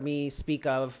have heard me speak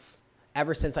of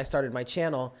ever since I started my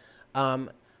channel,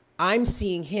 I'm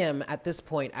seeing him at this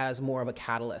point as more of a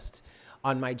catalyst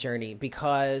on my journey,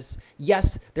 because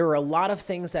yes, there were a lot of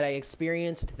things that I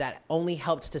experienced that only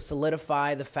helped to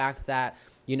solidify the fact that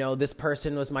You know, this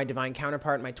person was my divine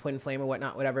counterpart, my twin flame or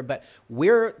whatnot, whatever, but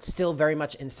we're still very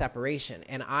much in separation.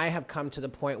 And I have come to the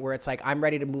point where it's like, I'm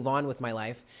ready to move on with my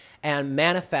life and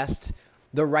manifest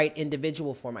the right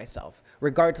individual for myself,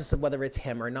 regardless of whether it's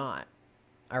him or not.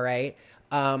 All right.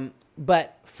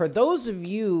 But for those of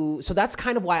you, so that's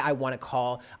kind of why I want to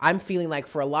call. I'm feeling like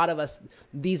for a lot of us,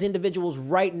 these individuals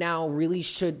right now really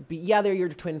should be, yeah, they're your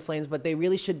twin flames, but they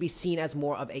really should be seen as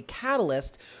more of a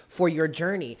catalyst for your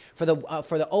journey, for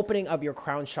the opening of your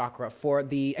crown chakra, for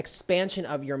the expansion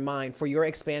of your mind, for your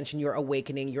expansion, your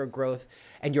awakening, your growth,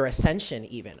 and your ascension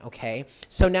even, okay?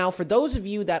 So now for those of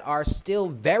you that are still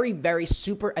very, very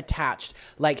super attached,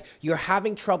 like you're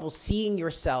having trouble seeing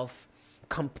yourself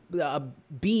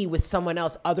be with someone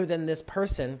else other than this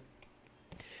person,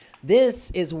 this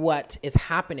is what is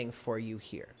happening for you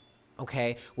here,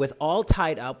 okay? With all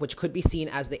tied up, which could be seen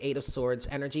as the 8 of Swords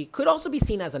energy, could also be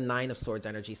seen as a 9 of Swords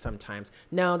energy sometimes.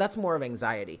 No, that's more of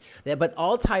anxiety. But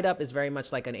all tied up is very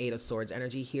much like an 8 of Swords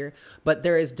energy here. But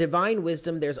there is divine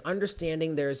wisdom, there's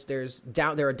understanding, there are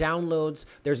downloads,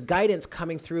 there's guidance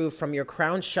coming through from your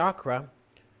crown chakra,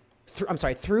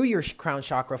 through your crown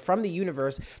chakra from the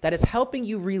universe that is helping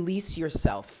you release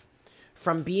yourself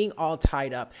from being all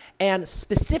tied up. And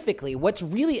specifically, what's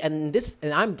really, and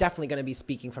I'm definitely going to be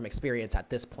speaking from experience at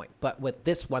this point, but with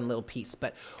this one little piece,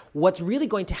 but what's really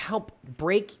going to help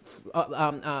break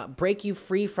you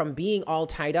free from being all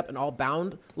tied up and all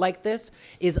bound like this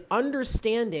is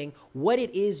understanding what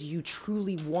it is you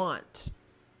truly want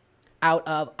out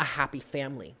of a happy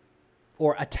family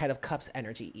or a 10 of Cups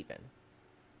energy even.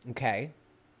 Okay.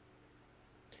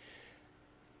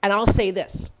 And I'll say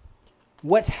this,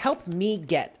 what's helped me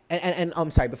get, and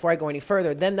I'm sorry, before I go any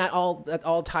further, then that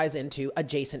all ties into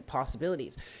adjacent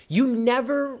possibilities. You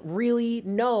never really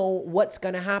know what's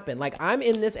going to happen. Like I'm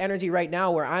in this energy right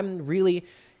now where I'm really,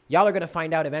 y'all are going to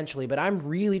find out eventually, but I'm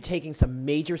really taking some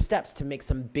major steps to make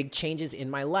some big changes in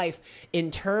my life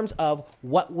in terms of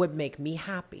what would make me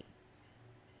happy.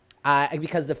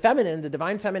 Because the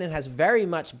divine feminine has very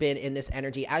much been in this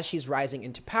energy as she's rising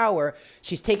into power.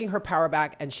 She's taking her power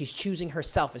back and she's choosing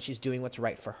herself and she's doing what's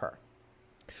right for her.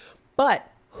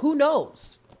 But who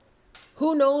knows?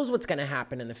 Who knows what's going to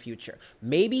happen in the future?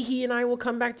 Maybe he and I will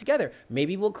come back together.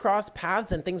 Maybe we'll cross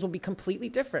paths and things will be completely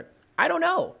different. I don't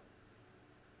know.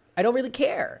 I don't really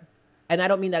care. And I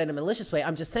don't mean that in a malicious way.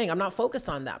 I'm just saying I'm not focused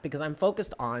on that because I'm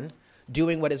focused on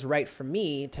doing what is right for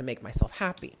me to make myself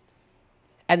happy.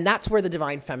 And that's where the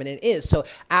divine feminine is. So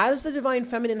as the divine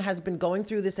feminine has been going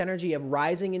through this energy of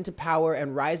rising into power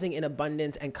and rising in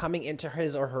abundance and coming into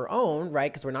his or her own,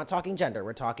 right? Because we're not talking gender,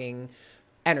 we're talking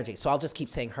energy. So I'll just keep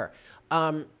saying her.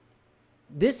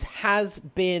 This has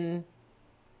been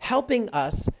helping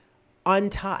us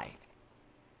untie.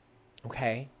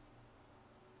 Okay.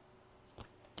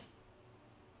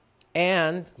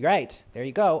 And right, there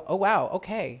you go. Oh, wow.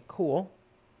 Okay, cool.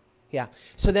 Yeah.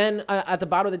 So then at the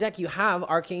bottom of the deck, you have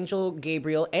Archangel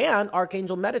Gabriel and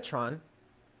Archangel Metatron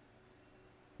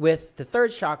with the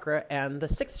 3rd chakra and the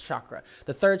 6th chakra.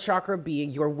 The 3rd chakra being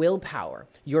your willpower,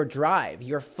 your drive,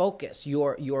 your focus,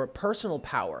 your personal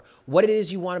power, what it is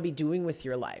you want to be doing with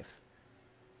your life.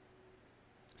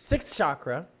 6th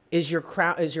chakra is your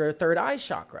 3rd eye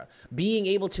chakra, being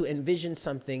able to envision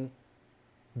something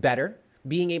better,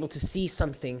 being able to see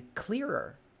something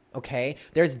clearer. Okay,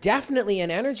 there's definitely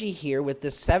an energy here with the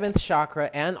 7th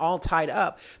chakra and all tied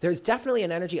up. There's definitely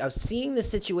an energy of seeing the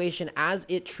situation as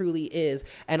it truly is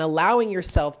and allowing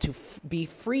yourself to be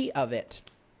free of it.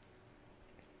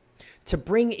 To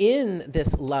bring in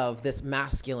this love, this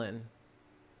masculine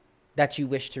that you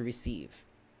wish to receive.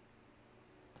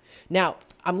 Now,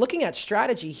 I'm looking at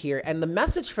strategy here, and the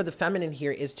message for the feminine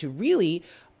here is to really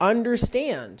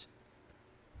understand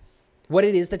what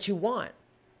it is that you want.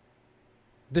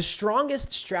 The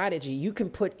strongest strategy you can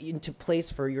put into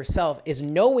place for yourself is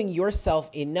knowing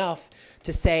yourself enough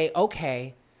to say,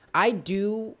 okay, I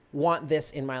do want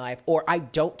this in my life, or I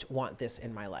don't want this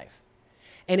in my life.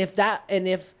 And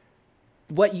if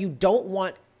what you don't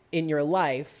want in your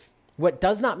life, what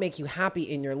does not make you happy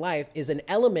in your life is an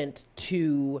element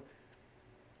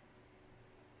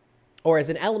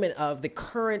of the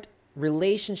current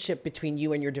relationship between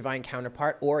you and your divine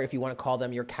counterpart, or if you want to call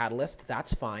them your catalyst,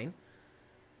 that's fine.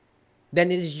 Then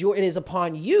it is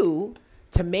upon you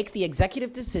to make the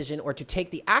executive decision or to take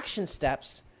the action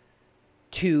steps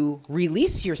to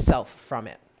release yourself from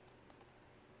it.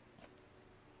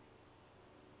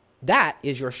 That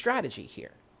is your strategy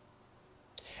here.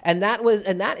 And that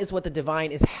is what the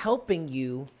divine is helping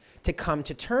you to come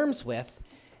to terms with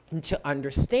and to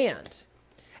understand.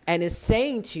 And is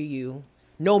saying to you,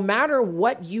 No matter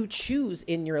what you choose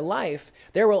in your life,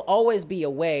 there will always be a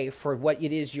way for what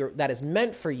it is that is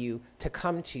meant for you to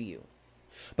come to you.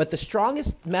 But the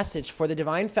strongest message for the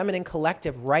Divine Feminine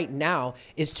Collective right now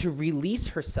is to release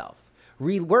herself.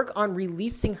 Work on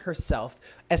releasing herself,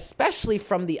 especially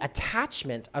from the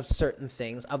attachment of certain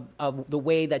things, of the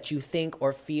way that you think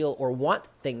or feel or want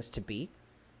things to be.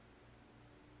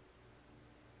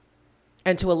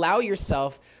 And to allow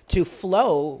yourself to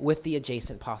flow with the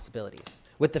adjacent possibilities,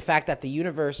 with the fact that the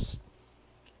universe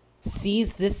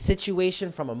sees this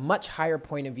situation from a much higher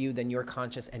point of view than your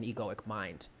conscious and egoic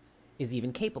mind is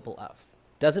even capable of.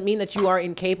 Doesn't mean that you are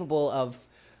incapable of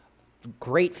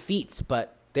great feats,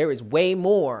 but there is way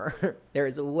more. There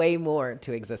is way more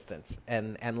to existence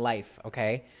and life,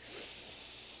 okay?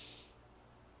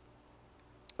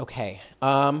 Okay,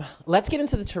 let's get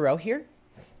into the tarot here.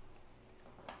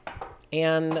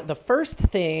 And the first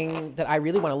thing that I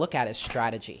really want to look at is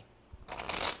strategy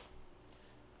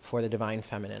for the Divine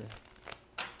Feminine.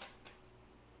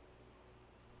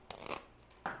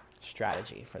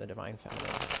 Strategy for the Divine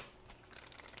Feminine.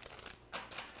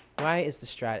 Why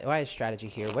is strategy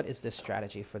here? What is this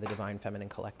strategy for the Divine Feminine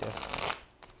Collective?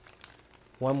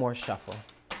 One more shuffle.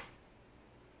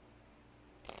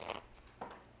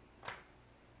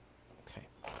 Okay.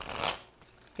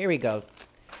 Here we go.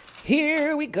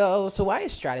 Here we go. So why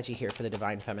is strategy here for the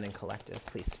Divine Feminine Collective?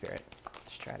 Please, Spirit.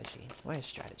 Strategy. Why is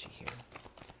strategy here?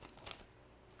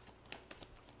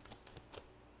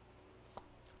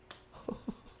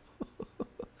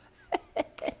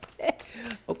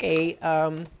 Okay.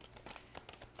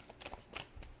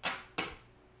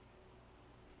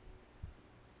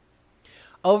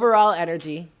 Overall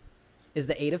energy is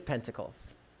the Eight of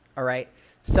Pentacles. All right.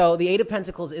 So the Eight of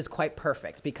Pentacles is quite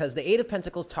perfect because the Eight of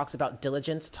Pentacles talks about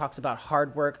diligence, talks about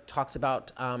hard work, talks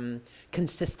about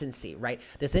consistency, right?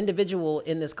 This individual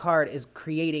in this card is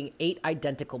creating 8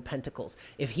 identical pentacles.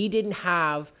 If he didn't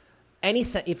have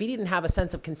a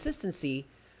sense of consistency,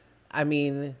 I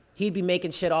mean, he'd be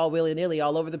making shit all willy-nilly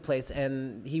all over the place,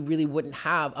 and he really wouldn't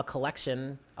have a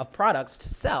collection of products to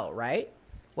sell, right?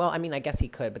 Well, I mean, I guess he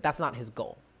could, but that's not his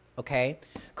goal, okay?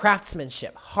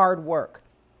 Craftsmanship, hard work.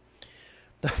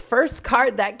 The first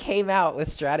card that came out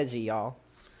was strategy, y'all.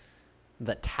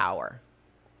 The Tower.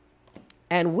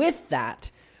 And with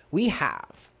that, we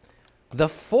have the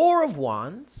Four of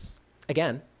Wands,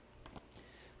 again,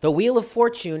 the Wheel of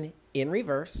Fortune in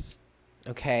reverse,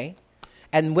 okay?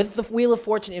 And with the Wheel of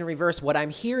Fortune in reverse, what I'm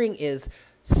hearing is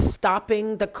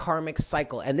stopping the karmic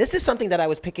cycle. And this is something that I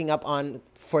was picking up on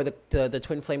for the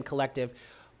Twin Flame Collective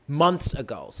months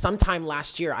ago. Sometime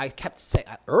last year, I kept saying,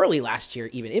 early last year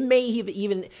even. It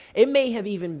may have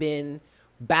even been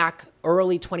back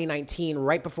early 2019,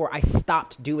 right before I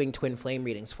stopped doing Twin Flame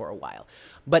readings for a while.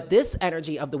 But this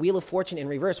energy of the Wheel of Fortune in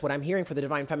reverse, what I'm hearing for the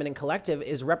Divine Feminine Collective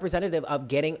is representative of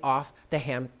getting off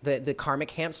the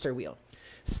karmic hamster wheel.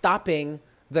 Stopping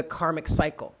the karmic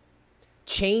cycle,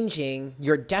 changing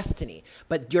your destiny.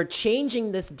 But you're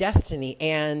changing this destiny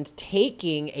and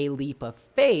taking a leap of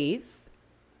faith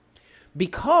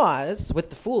because,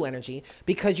 with the Fool energy,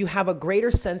 because you have a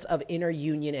greater sense of inner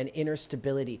union and inner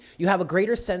stability. You have a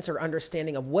greater sense or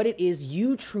understanding of what it is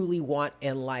you truly want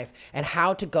in life and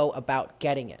how to go about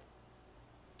getting it.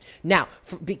 Now,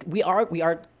 we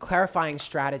are clarifying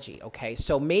strategy, okay?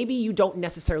 So maybe you don't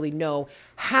necessarily know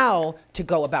how to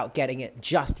go about getting it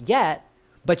just yet,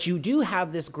 but you do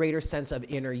have this greater sense of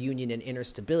inner union and inner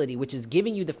stability, which is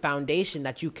giving you the foundation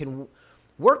that you can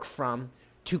work from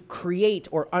to create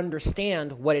or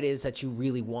understand what it is that you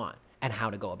really want and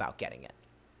how to go about getting it.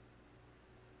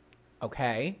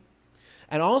 Okay?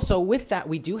 And also with that,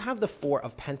 we do have the Four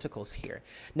of Pentacles here.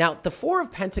 Now, the Four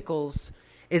of Pentacles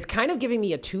is kind of giving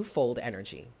me a twofold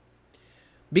energy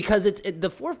because the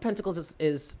Four of Pentacles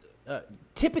is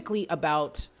typically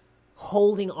about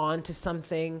holding on to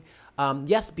something,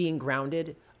 yes, being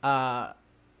grounded, but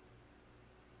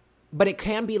it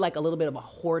can be like a little bit of a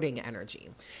hoarding energy.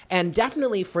 And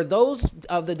definitely for those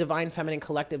of the Divine Feminine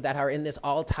Collective that are in this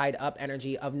all tied up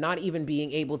energy of not even being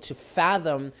able to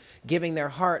fathom giving their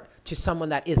heart to someone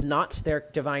that is not their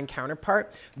divine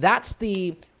counterpart, that's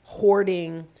the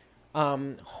hoarding,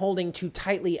 holding too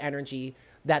tightly energy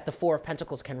that the Four of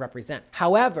Pentacles can represent.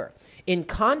 However, in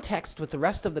context with the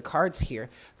rest of the cards here,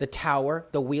 the Tower,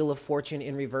 the Wheel of Fortune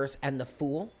in reverse, and the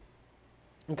Fool,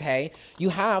 okay, you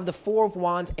have the Four of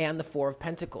Wands and the Four of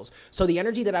Pentacles. So the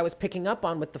energy that I was picking up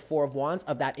on with the Four of Wands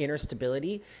of that inner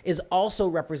stability is also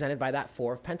represented by that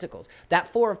Four of Pentacles. That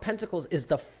Four of Pentacles is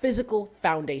the physical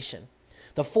foundation.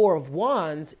 The Four of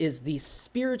Wands is the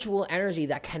spiritual energy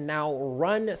that can now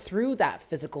run through that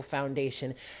physical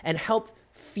foundation and help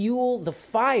fuel the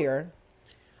fire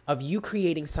of you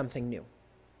creating something new.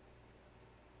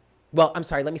 Well, I'm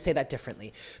sorry, let me say that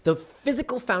differently. The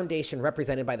physical foundation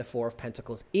represented by the Four of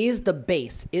Pentacles is the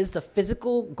base, is the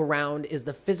physical ground, is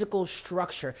the physical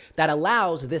structure that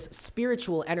allows this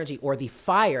spiritual energy, or the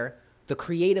fire, the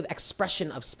creative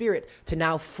expression of spirit, to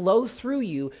now flow through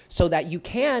you so that you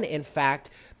can, in fact,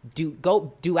 do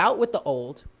out with the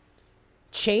old,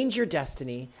 change your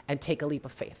destiny, and take a leap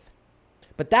of faith.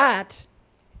 But that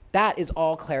is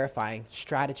all clarifying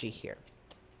strategy here.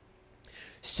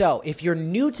 So if you're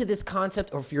new to this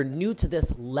concept, or if you're new to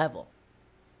this level,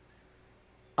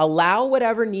 allow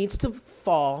whatever needs to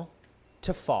fall,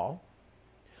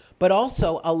 but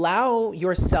also allow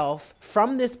yourself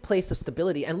from this place of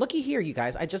stability. And looky here, you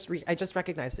guys, I just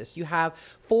recognized this. You have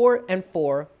 4 and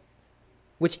 4,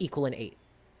 which equal an 8.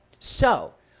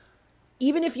 So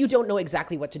even if you don't know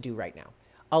exactly what to do right now,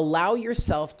 allow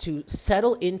yourself to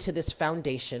settle into this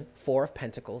foundation, 4 of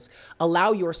Pentacles.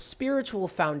 Allow your spiritual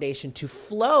foundation to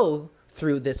flow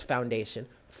through this foundation,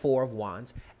 4 of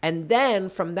Wands. And then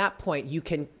from that point, you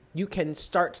can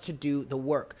start to do the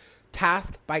work,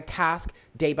 task by task,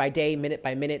 day by day, minute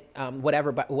by minute,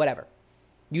 whatever.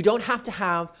 You don't have to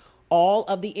have all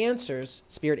of the answers.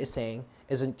 Spirit is saying,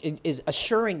 is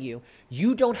assuring you,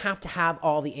 you don't have to have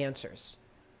all the answers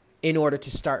in order to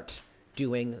start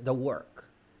doing the work,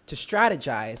 to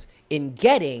strategize in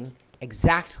getting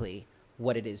exactly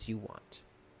what it is you want.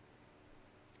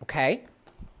 Okay?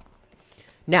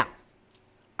 Now,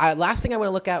 last thing I want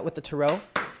to look at with the Tarot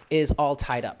is all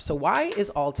tied up. So why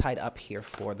is all tied up here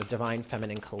for the Divine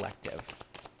Feminine Collective?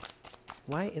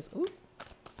 I'm going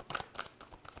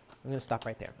to stop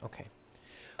right there. Okay.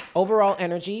 Overall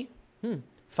energy,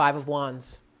 5 of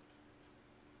Wands.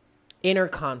 Inner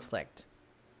conflict.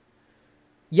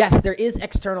 Yes, there is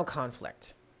external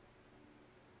conflict.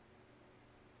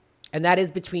 And that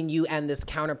is between you and this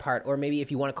counterpart, or maybe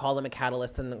if you want to call them a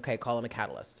catalyst, then okay, call them a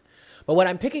catalyst. But what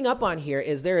I'm picking up on here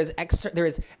is there is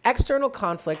external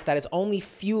conflict that is only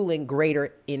fueling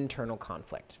greater internal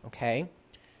conflict, okay?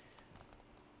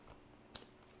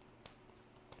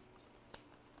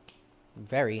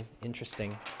 Very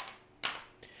interesting.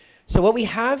 So what we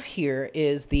have here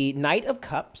is the Knight of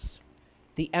Cups,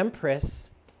 the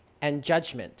Empress, and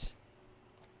Judgment.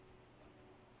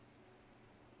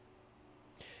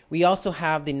 We also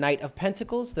have the Knight of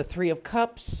Pentacles, the 3 of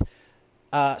Cups,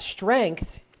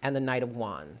 Strength, and the Knight of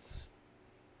Wands.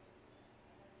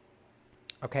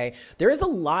 Okay, there is a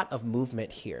lot of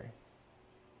movement here.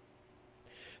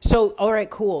 So, all right,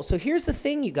 cool. So here's the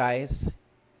thing, you guys.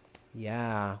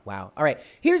 Yeah, wow. All right,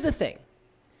 here's the thing.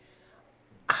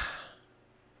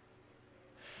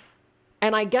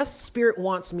 And I guess Spirit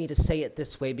wants me to say it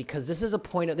this way because this is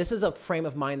a frame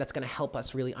of mind that's going to help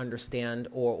us really understand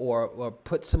or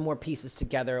put some more pieces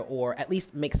together, or at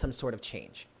least make some sort of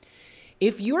change.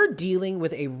 If you're dealing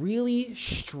with a really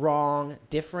strong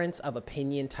difference of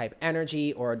opinion type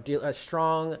energy, or a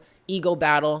strong ego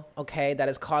battle, okay, that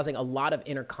is causing a lot of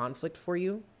inner conflict for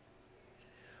you,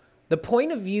 the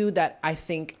point of view that I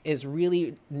think is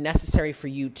really necessary for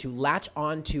you to latch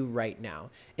onto right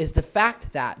now is the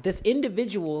fact that this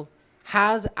individual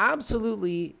has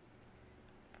absolutely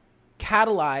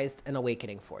catalyzed an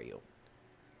awakening for you.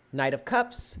 Knight of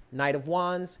Cups, Knight of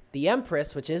Wands, the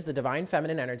Empress, which is the Divine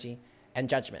Feminine energy, and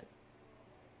Judgment.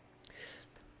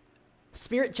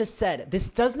 Spirit just said, this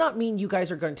does not mean you guys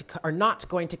are not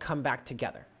going to come back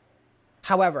together.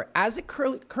 However, as it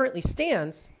currently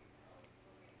stands,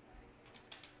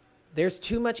 there's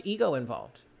too much ego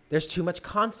involved. There's too much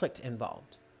conflict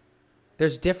involved.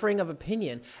 There's differing of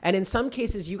opinion. And in some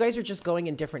cases, you guys are just going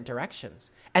in different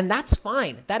directions. And that's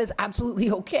fine. That is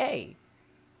absolutely okay.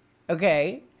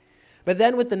 Okay? But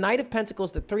then with the Knight of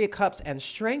Pentacles, the 3 of Cups, and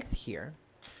Strength here,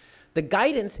 the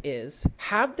guidance is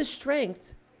have the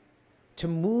strength to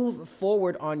move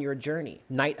forward on your journey,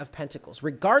 Knight of Pentacles,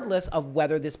 regardless of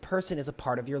whether this person is a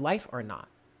part of your life or not.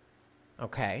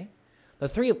 Okay? The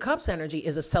 3 of Cups energy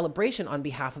is a celebration on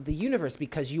behalf of the universe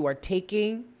because you are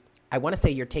taking, I want to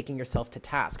say you're taking yourself to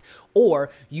task,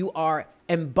 or you are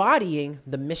embodying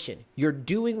the mission. You're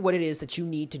doing what it is that you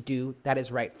need to do that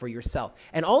is right for yourself.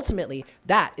 And ultimately,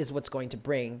 that is what's going to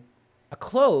bring a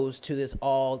close to this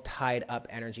all tied up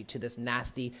energy, to this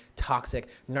nasty, toxic,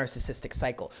 narcissistic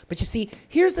cycle. But you see,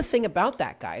 here's the thing about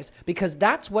that, guys, because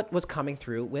that's what was coming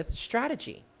through with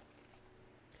strategy.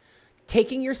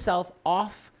 Taking yourself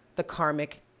off the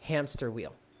karmic hamster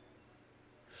wheel.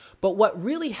 But what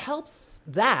really helps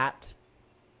that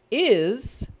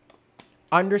is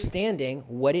understanding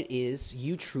what it is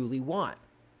you truly want.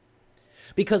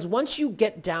 Because once you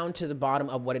get down to the bottom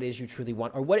of what it is you truly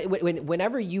want, or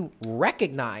whenever you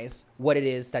recognize what it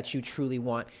is that you truly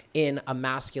want in a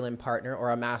masculine partner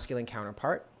or a masculine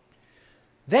counterpart,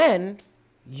 then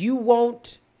you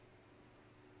won't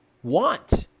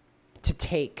want to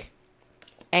take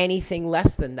anything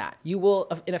less than that. You will,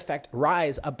 in effect,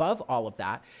 rise above all of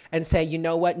that and say, you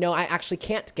know what? No, I actually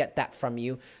can't get that from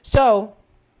you. So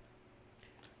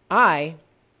I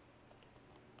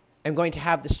am going to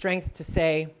have the strength to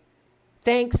say,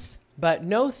 thanks, but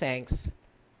no thanks,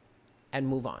 and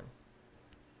move on.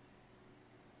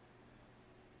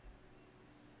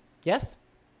 Yes?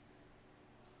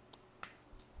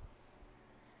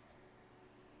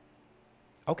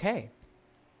 Okay.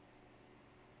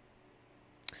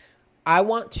 I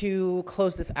want to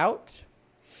close this out,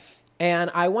 and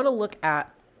I want to look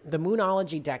at the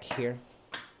Moonology deck here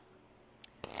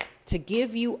to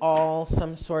give you all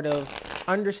some sort of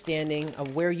understanding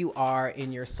of where you are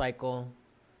in your cycle,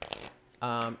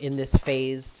 in this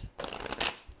phase,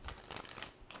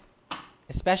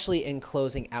 especially in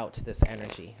closing out this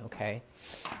energy, okay?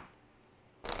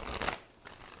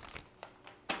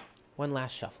 One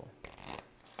last shuffle.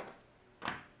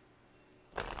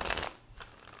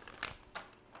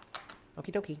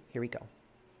 Okie dokie, here we go.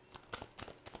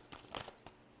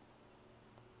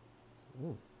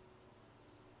 Ooh.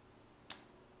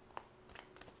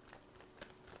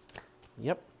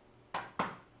 Yep.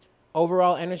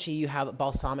 Overall energy, you have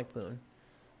Balsamic Moon,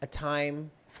 a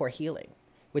time for healing,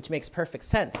 which makes perfect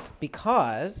sense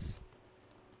because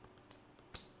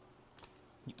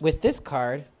with this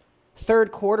card,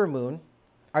 third quarter moon,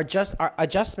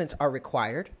 adjustments are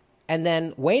required. And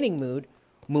then waning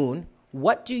moon,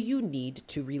 what do you need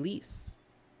to release?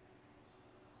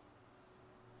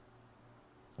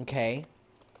 Okay.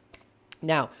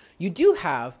 Now, you do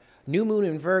have new moon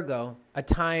in Virgo, a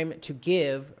time to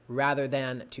give rather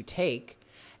than to take.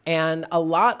 And a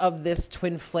lot of this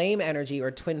twin flame energy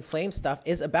or twin flame stuff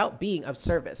is about being of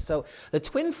service. So the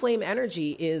twin flame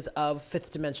energy is of fifth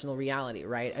dimensional reality,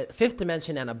 right? Fifth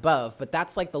dimension and above, but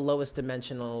that's like the lowest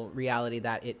dimensional reality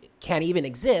that it can even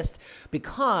exist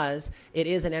because it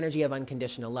is an energy of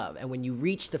unconditional love. And when you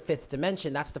reach the fifth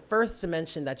dimension, that's the first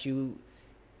dimension that you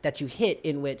hit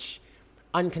in which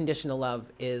unconditional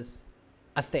love is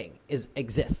a thing,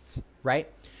 exists, right?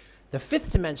 The fifth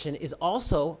dimension is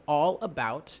also all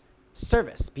about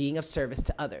service, being of service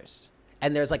to others.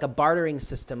 And there's like a bartering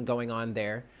system going on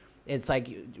there. It's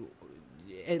like,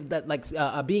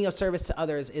 being of service to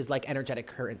others is like energetic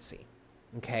currency,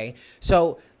 okay?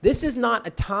 So this is not a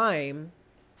time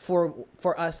for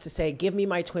us to say, give me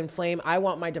my twin flame, I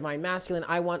want my divine masculine,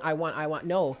 I want.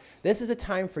 No, this is a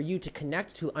time for you to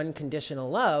connect to unconditional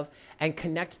love and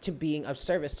connect to being of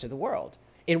service to the world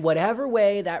in whatever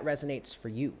way that resonates for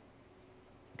you.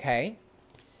 Okay?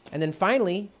 And then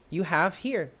finally, you have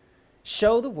here,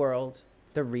 show the world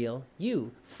the real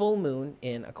you, full moon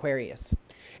in Aquarius.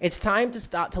 It's time to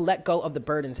stop, to let go of the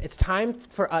burdens. It's time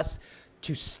for us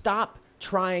to stop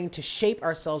trying to shape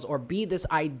ourselves or be this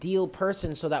ideal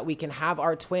person so that we can have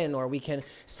our twin or we can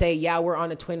say, yeah, we're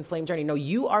on a twin flame journey. No,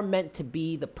 you are meant to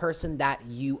be the person that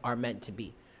you are meant to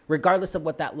be, regardless of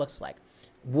what that looks like.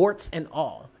 Warts and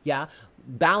all, yeah?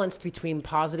 Balanced between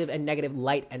positive and negative,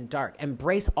 light and dark.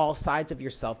 Embrace all sides of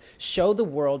yourself. Show the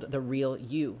world the real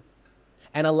you.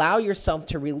 And allow yourself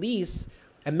to release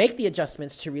and make the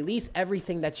adjustments to release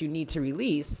everything that you need to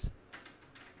release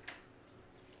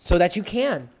so that you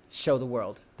can show the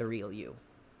world the real you.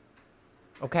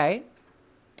 Okay?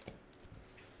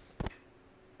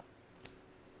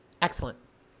 Excellent.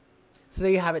 So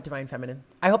there you have it, Divine Feminine.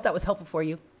 I hope that was helpful for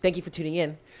you. Thank you for tuning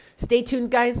in. Stay tuned,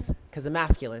 guys, because the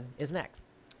masculine is next.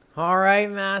 All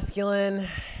right, masculine,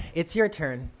 it's your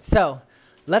turn. So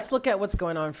let's look at what's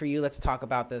going on for you. Let's talk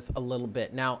about this a little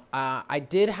bit. Now, I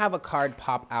did have a card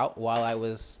pop out while I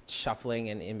was shuffling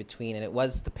and in between, and it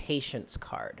was the Patience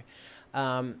card.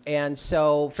 And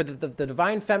so for the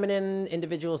Divine Feminine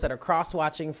individuals that are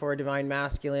cross-watching for Divine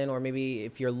Masculine, or maybe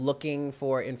if you're looking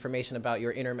for information about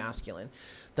your inner masculine,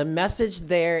 the message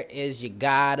there is you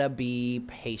gotta be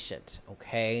patient,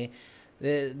 okay?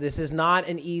 This is not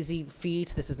an easy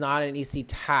feat. This is not an easy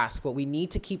task. What we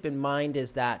need to keep in mind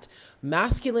is that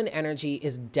masculine energy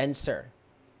is denser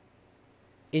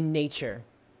in nature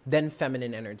than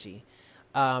feminine energy.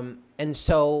 And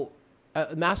so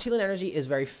masculine energy is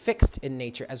very fixed in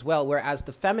nature as well, whereas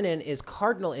the feminine is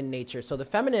cardinal in nature. So the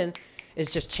feminine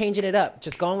is just changing it up,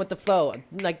 just going with the flow,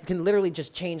 like can literally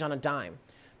just change on a dime.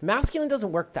 Masculine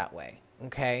doesn't work that way,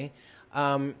 okay?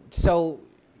 So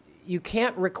you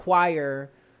can't require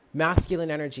masculine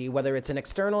energy, whether it's an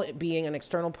external being, an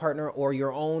external partner, or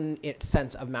your own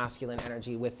sense of masculine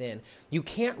energy within. You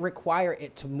can't require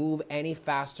it to move any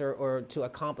faster or to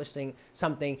accomplishing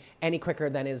something any quicker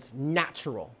than is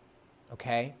natural,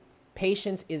 okay?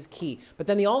 Patience is key. But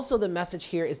then also the message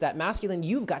here is that masculine,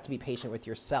 you've got to be patient with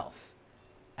yourself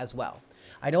as well.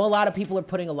 I know a lot of people are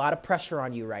putting a lot of pressure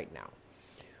on you right now.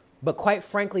 But quite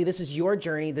frankly, this is your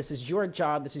journey. This is your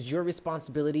job. This is your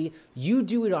responsibility. You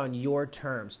do it on your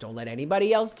terms. Don't let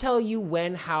anybody else tell you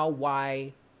when, how,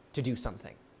 why to do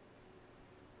something.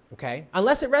 Okay?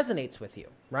 Unless it resonates with you,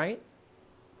 right?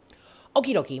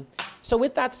 Okie dokie. So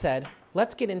with that said,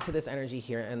 let's get into this energy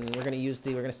here. And we're going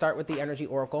to start with the Energy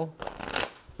Oracle.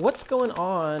 What's going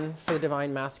on for the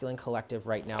Divine Masculine Collective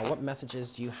right now? What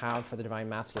messages do you have for the Divine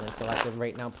Masculine Collective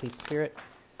right now, please, Spirit?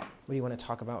 What do you want to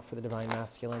talk about for the Divine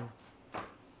Masculine?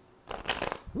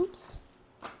 Oops.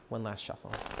 One last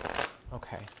shuffle.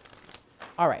 Okay.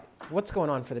 All right. What's going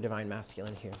on for the Divine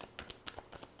Masculine here?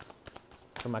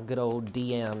 For my good old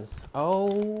DMs.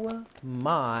 Oh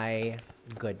my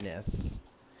goodness.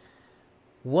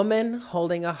 Woman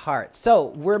holding a heart. So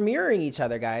we're mirroring each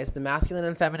other, guys. The masculine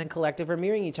and feminine collective are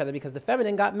mirroring each other because the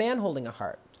feminine got man holding a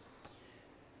heart.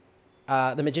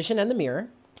 The Magician and the Mirror.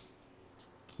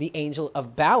 The Angel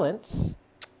of Balance.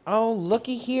 Oh,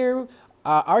 looky here.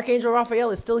 Archangel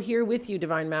Raphael is still here with you,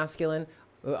 Divine Masculine.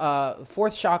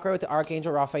 Fourth chakra with the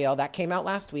Archangel Raphael. That came out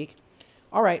last week.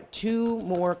 All right, 2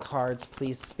 more cards,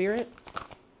 please, Spirit.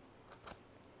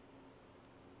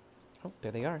 Oh,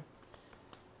 there they are.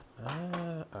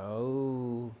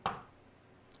 Oh.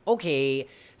 Okay,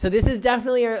 so this is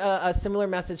definitely a similar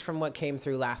message from what came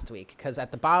through last week, because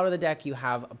at the bottom of the deck you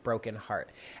have a broken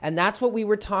heart, and that's what we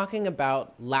were talking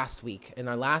about last week in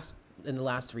the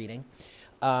last reading.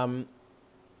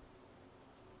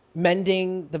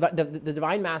 Mending the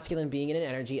Divine Masculine being in an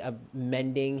energy of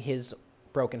mending his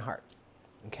broken heart.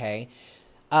 Okay,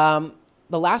 the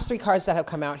last 3 cards that have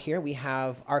come out here, we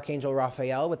have Archangel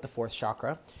Raphael with the 4th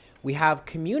chakra, we have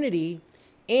Community,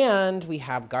 and we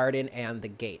have Garden and the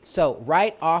Gate. So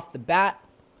right off the bat,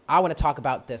 I want to talk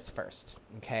about this first,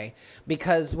 okay?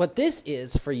 Because what this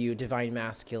is for you, Divine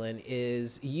Masculine,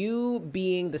 is you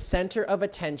being the center of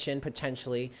attention,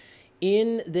 potentially,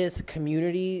 in this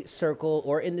community circle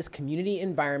or in this community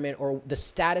environment or the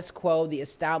status quo, the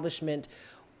establishment,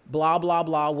 blah, blah,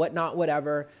 blah, whatnot,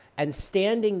 whatever, and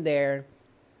standing there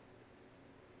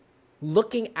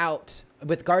looking out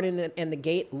with Garden and the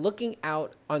Gate, looking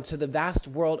out onto the vast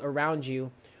world around you,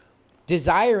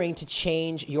 desiring to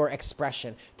change your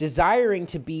expression, desiring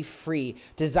to be free,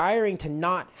 desiring to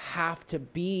not have to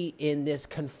be in this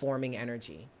conforming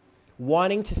energy,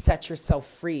 wanting to set yourself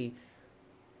free.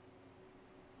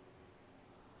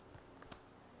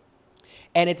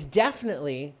 And it's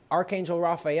definitely Archangel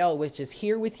Raphael, which is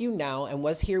here with you now and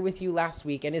was here with you last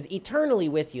week and is eternally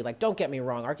with you. Like, don't get me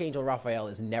wrong, Archangel Raphael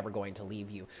is never going to leave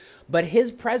you. But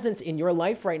his presence in your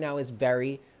life right now is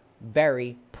very,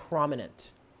 very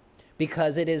prominent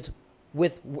because it's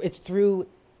through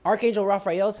Archangel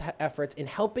Raphael's efforts in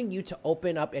helping you to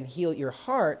open up and heal your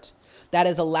heart that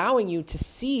is allowing you to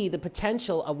see the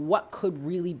potential of what could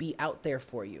really be out there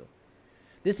for you.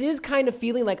 This is kind of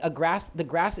feeling like the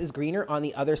grass is greener on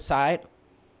the other side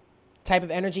type of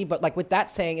energy. But like with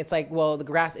that saying, it's like, well, the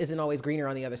grass isn't always greener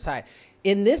on the other side.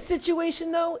 In this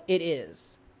situation, though, it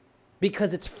is.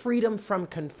 Because it's freedom from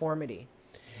conformity.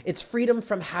 It's freedom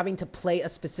from having to play a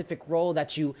specific role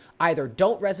that you either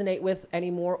don't resonate with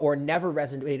anymore or never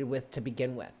resonated with to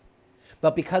begin with.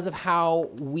 But because of how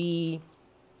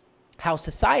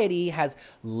society has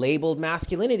labeled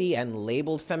masculinity and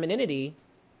labeled femininity,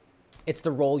 it's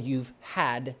the role you've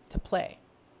had to play.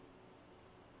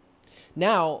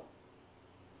 Now,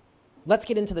 let's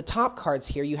get into the top cards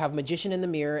here. You have Magician in the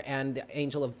Mirror and the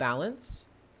Angel of Balance.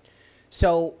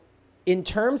 So in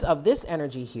terms of this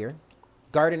energy here,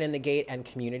 Garden and the Gate and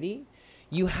Community,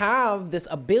 you have this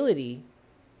ability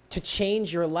to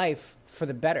change your life for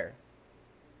the better,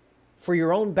 for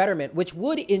your own betterment, which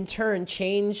would in turn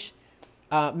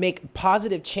make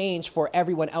positive change for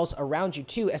everyone else around you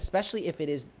too, especially if it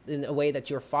is in a way that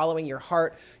you're following your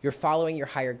heart, you're following your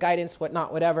higher guidance,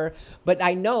 whatnot, whatever. But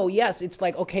I know, yes, it's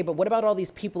like, okay, but what about all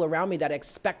these people around me that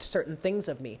expect certain things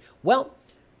of me? Well,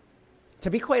 to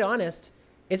be quite honest,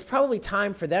 it's probably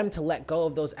time for them to let go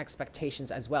of those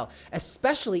expectations as well,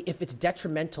 especially if it's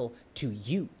detrimental to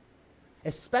you,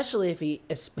 especially if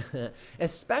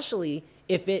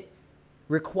it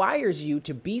requires you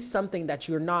to be something that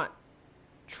you're not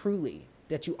truly,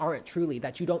 that you aren't truly,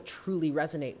 that you don't truly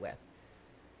resonate with.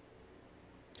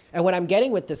 And what I'm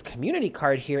getting with this Community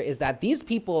card here is that these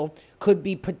people could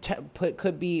be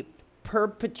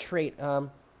perpetuating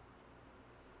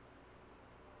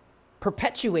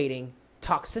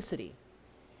toxicity.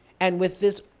 And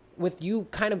with you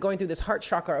kind of going through this heart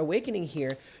chakra awakening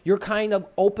here, you're kind of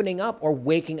opening up or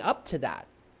waking up to that.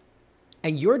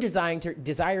 And you're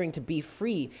desiring to be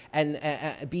free and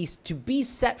be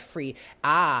set free.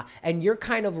 And you're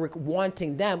kind of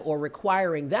wanting them or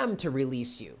requiring them to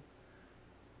release you.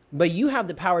 But you have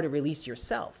the power to release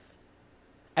yourself.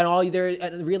 And there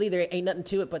ain't nothing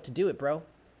to it but to do it, bro.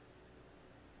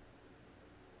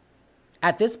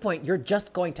 At this point, you're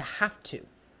just going to have to.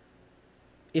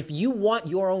 If you want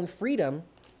your own freedom,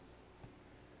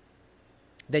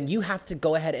 then you have to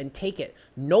go ahead and take it.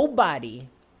 Nobody,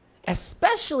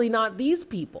 especially not these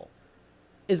people,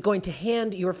 is going to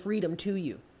hand your freedom to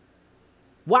you.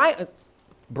 Why?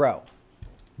 Bruh.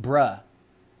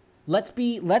 Let's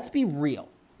be real.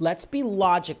 Let's be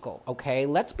logical, okay?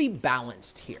 Let's be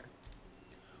balanced here.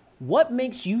 What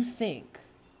makes you think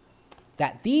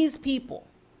that these people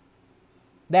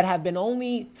that have been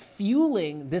only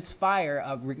fueling this fire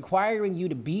of requiring you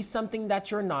to be something that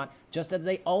you're not, just as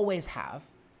they always have,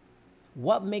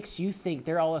 what makes you think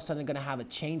they're all of a sudden going to have a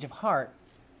change of heart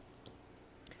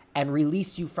and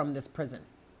release you from this prison?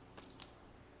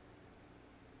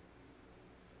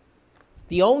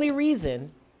 The only reason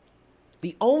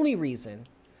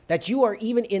that you are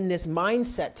even in this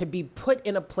mindset to be put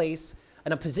in a place,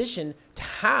 in a position to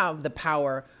have the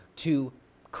power to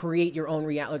create your own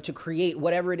reality, to create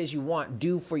whatever it is you want,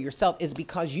 do for yourself, is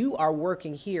because you are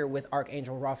working here with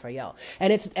Archangel Raphael,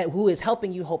 and it's who is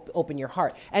helping you open your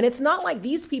heart. And it's not like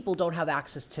these people don't have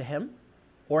access to him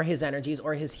or his energies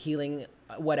or his healing,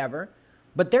 whatever,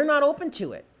 but they're not open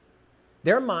to it.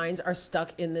 Their minds are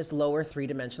stuck in this lower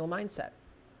three-dimensional mindset.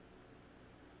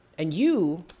 And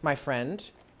you, my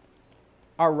friend,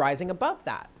 are rising above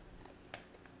that.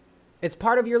 It's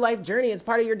part of your life journey. It's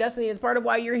part of your destiny. It's part of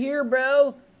why you're here,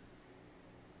 bro.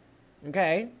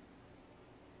 Okay?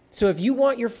 So if you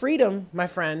want your freedom, my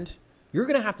friend, you're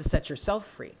going to have to set yourself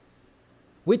free.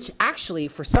 Which actually,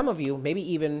 for some of you, maybe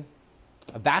even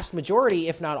a vast majority,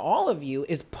 if not all of you,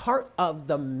 is part of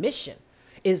the mission,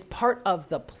 is part of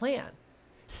the plan.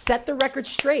 Set the record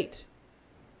straight.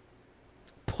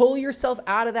 Pull yourself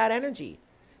out of that energy.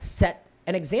 Set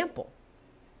an example.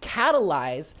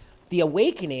 Catalyze the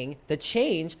awakening, the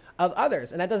change of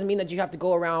others. And that doesn't mean that you have to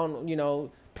go around,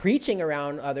 preaching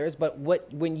around others, but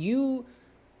when you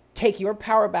take your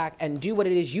power back and do what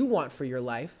it is you want for your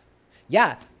life,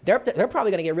 yeah, they're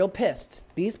probably going to get real pissed,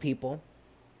 these people,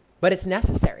 but it's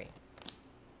necessary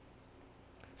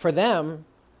for them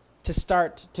to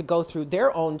start to go through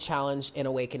their own challenge in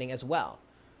awakening as well.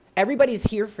 Everybody's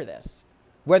here for this.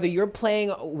 Whether you're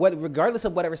playing, regardless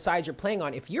of whatever side you're playing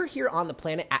on, if you're here on the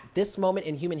planet at this moment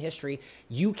in human history,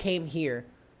 you came here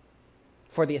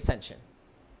for the ascension.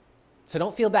 So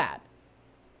don't feel bad.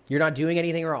 You're not doing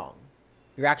anything wrong.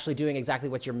 You're actually doing exactly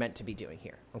what you're meant to be doing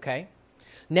here, okay?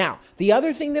 Now, the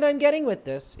other thing that I'm getting with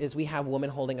this is we have woman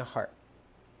holding a heart.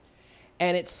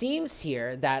 And it seems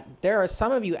here that there are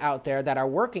some of you out there that are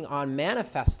working on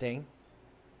manifesting.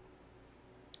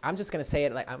 I'm just going to say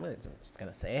it just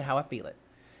going to say it how I feel it.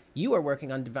 You are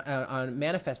working on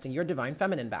manifesting your divine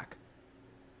feminine back.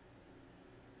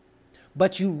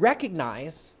 But you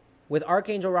recognize, with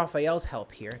Archangel Raphael's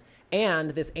help here,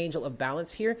 and this angel of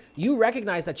balance here, you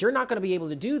recognize that you're not going to be able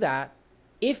to do that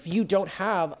if you don't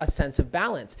have a sense of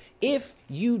balance, if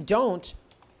you don't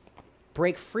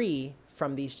break free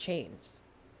from these chains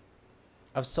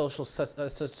of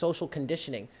social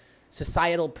conditioning,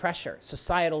 societal pressure,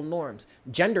 societal norms,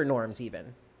 gender norms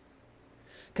even.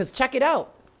 Because check it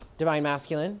out, divine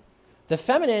masculine. The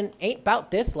feminine ain't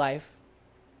about this life.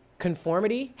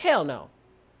 Conformity? Hell no.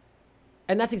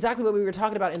 And that's exactly what we were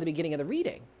talking about in the beginning of the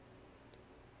reading.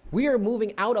 We are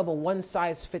moving out of a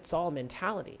one-size-fits-all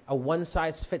mentality, a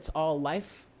one-size-fits-all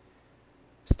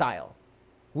lifestyle.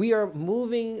 We are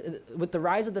moving, with the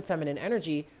rise of the feminine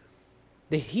energy,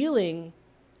 the healing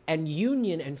and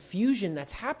union and fusion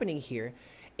that's happening here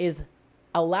is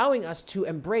allowing us to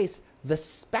embrace the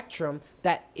spectrum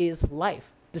that is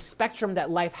life, the spectrum that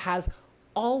life has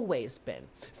always been.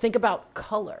 Think about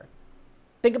color.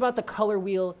 Think about the color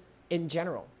wheel in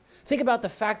general. Think about the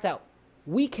fact that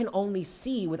we can only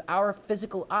see with our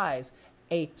physical eyes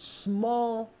a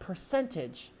small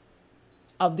percentage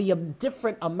of the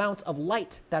different amounts of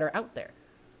light that are out there.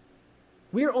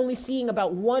 We're only seeing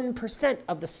about 1%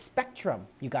 of the spectrum,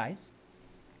 you guys.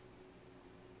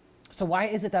 So why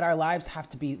is it that our lives have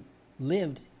to be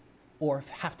lived or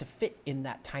have to fit in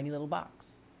that tiny little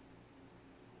box?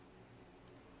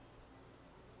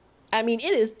 I mean,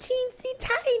 it is teensy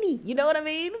tiny. You know what I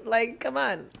mean? Like, come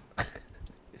on.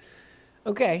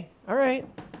 Okay. All right.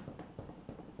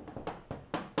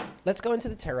 Let's go into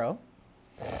the tarot.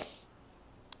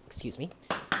 Excuse me.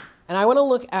 And I want to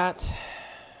look at,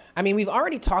 I mean, we've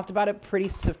already talked about it pretty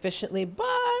sufficiently,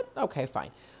 but okay,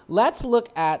 fine. Let's look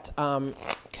at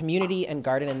community and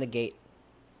garden and the gate.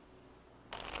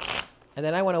 And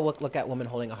then I want to look at woman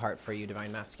holding a heart for you,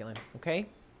 divine masculine. Okay?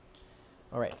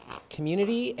 All right.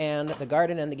 Community and the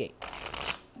garden and the gate.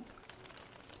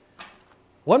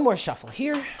 One more shuffle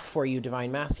here for you,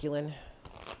 divine masculine.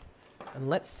 And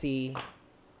let's see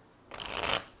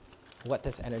what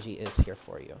this energy is here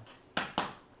for you.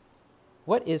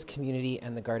 What is community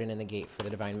and the garden and the gate for the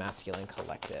divine masculine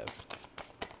collective?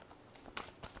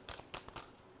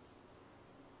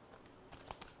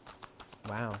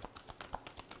 Wow.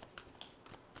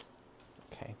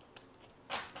 Okay.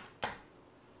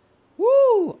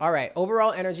 Woo! All right.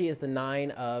 Overall energy is the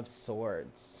 9 of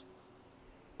Swords.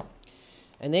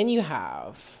 And then you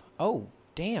have, oh,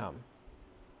 damn.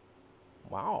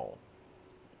 Wow.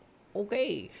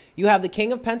 Okay. You have the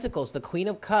King of Pentacles, the Queen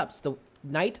of Cups, the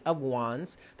Knight of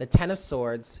Wands, the 10 of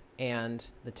Swords, and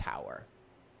the Tower.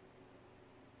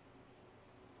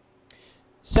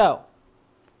 So,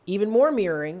 even more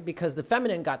mirroring because the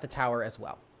feminine got the Tower as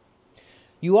well.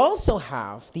 You also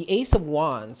have the Ace of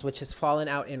Wands, which has fallen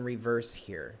out in reverse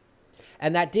here.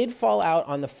 And that did fall out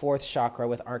on the 4th chakra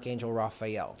with Archangel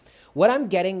Raphael. What I'm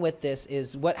getting with this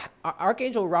is what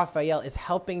Archangel Raphael is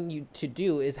helping you to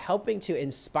do is helping to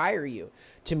inspire you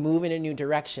to move in a new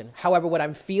direction. However, what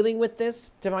I'm feeling with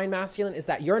this, divine masculine, is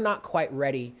that you're not quite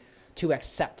ready to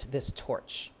accept this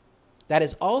torch. That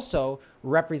is also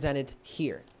represented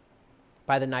here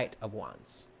by the Knight of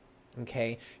Wands.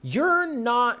 Okay, you're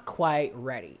not quite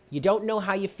ready. You don't know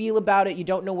how you feel about it. You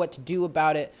don't know what to do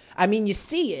about it. I mean, you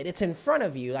see it. It's in front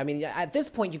of you. I mean, at this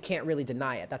point, you can't really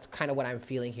deny it. That's kind of what I'm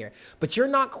feeling here. But you're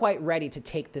not quite ready to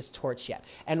take this torch yet.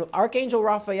 And Archangel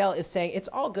Raphael is saying, it's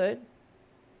all good.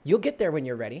 You'll get there when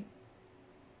you're ready.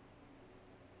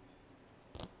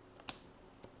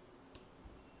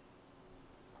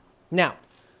 Now,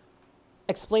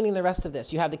 explaining the rest of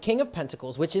this, you have the King of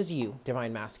Pentacles, which is you,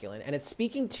 divine masculine, and it's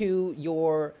speaking to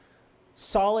your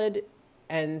solid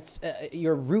and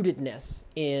your rootedness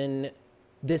in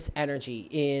this energy,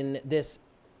 in this,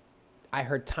 I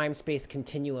heard time-space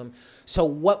continuum. So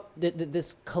what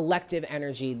this collective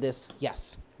energy, this,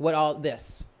 yes, what all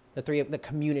this, the three of the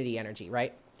community energy,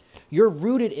 right? You're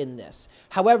rooted in this.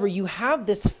 However, you have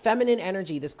this feminine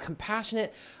energy, this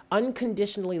compassionate,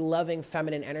 unconditionally loving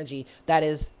feminine energy that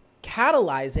is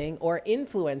catalyzing or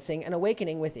influencing an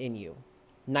awakening within you.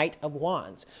 Knight of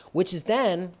Wands, which is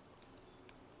then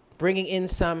bringing in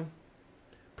some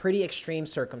pretty extreme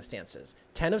circumstances.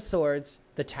 10 of Swords,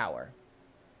 the Tower.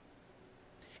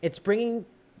 It's bringing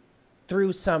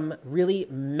through some really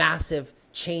massive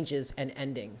changes and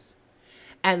endings.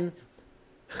 And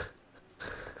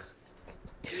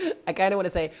I kind of want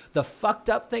to say the fucked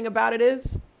up thing about it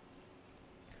is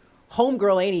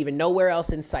homegirl ain't even nowhere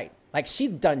else in sight. Like, she's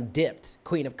done dipped,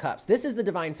 Queen of Cups. This is the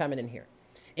divine feminine here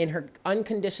in her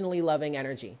unconditionally loving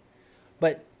energy.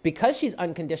 But because she's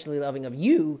unconditionally loving of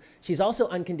you, she's also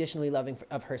unconditionally loving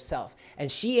of herself. And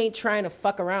she ain't trying to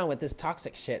fuck around with this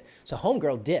toxic shit. So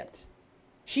homegirl dipped.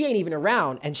 She ain't even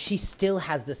around, and she still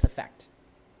has this effect.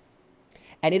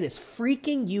 And it is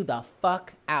freaking you the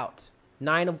fuck out.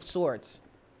 9 of Swords.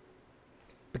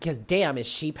 Because damn, is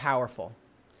she powerful.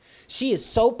 She is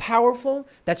so powerful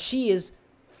that she is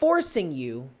forcing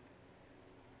you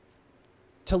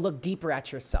to look deeper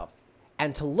at yourself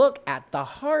and to look at the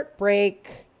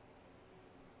heartbreak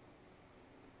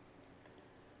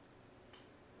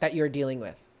that you're dealing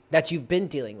with, that you've been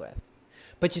dealing with.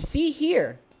 But you see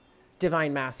here,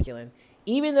 divine masculine,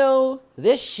 even though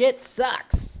this shit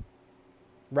sucks,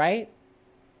 right?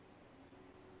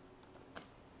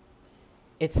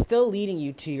 It's still leading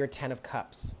you to your 10 of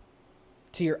Cups,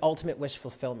 to your ultimate wish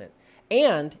fulfillment.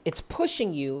 And it's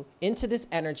pushing you into this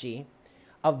energy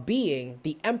of being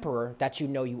the emperor that you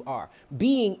know you are,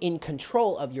 being in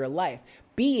control of your life,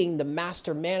 being the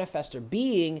master manifester,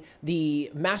 being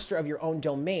the master of your own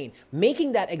domain,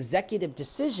 making that executive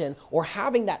decision or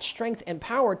having that strength and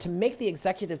power to make the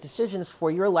executive decisions for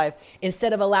your life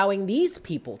instead of allowing these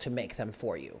people to make them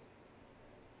for you,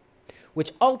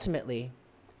 which ultimately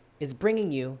is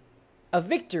bringing you a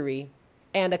victory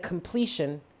and a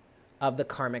completion of the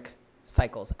karmic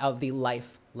cycles, of the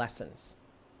life lessons.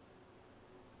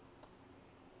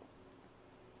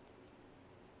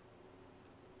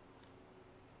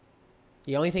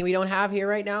 The only thing we don't have here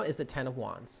right now is the 10 of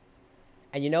Wands.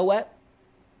 And you know what?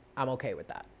 I'm okay with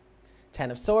that. 10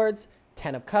 of Swords,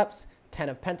 10 of Cups, 10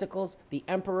 of Pentacles, the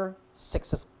Emperor,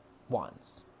 6 of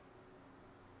Wands.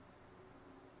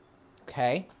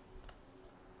 Okay.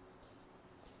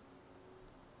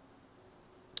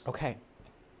 Okay.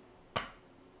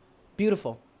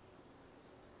 Beautiful.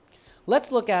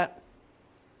 Let's look at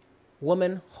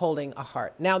woman holding a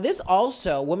heart. Now, this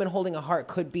also, woman holding a heart,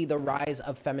 could be the rise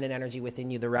of feminine energy within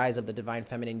you, the rise of the divine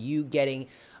feminine, you getting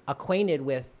acquainted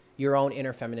with your own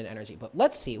inner feminine energy. But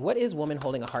let's see, what is woman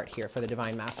holding a heart here for the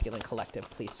divine masculine collective,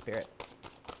 please, Spirit?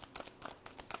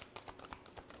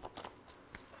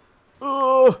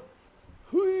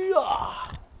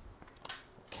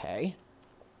 Okay.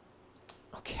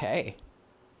 Okay.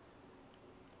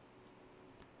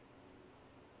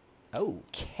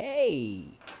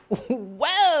 Okay.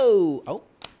 Whoa. Oh,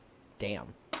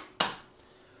 damn.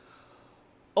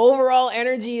 Overall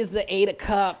energy is the 8 of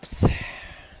Cups.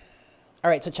 All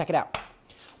right, so check it out.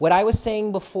 What I was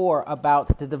saying before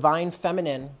about the divine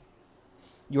feminine,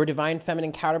 your divine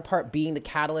feminine counterpart being the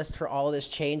catalyst for all of this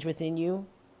change within you.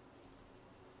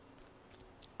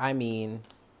 I mean,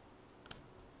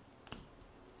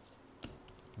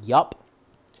 yup.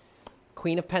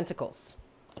 Queen of Pentacles.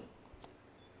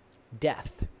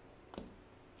 Death.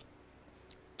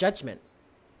 Judgment.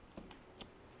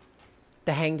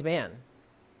 The Hanged Man.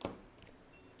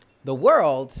 The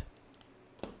World.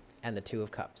 And the 2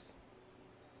 of Cups.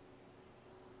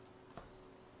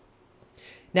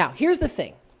 Now, here's the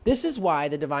thing. This is why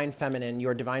the divine feminine,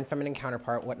 your divine feminine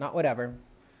counterpart, whatnot, whatever,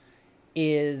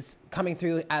 is coming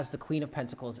through as the Queen of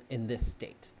Pentacles in this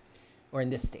state, or in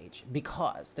this stage.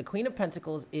 Because the Queen of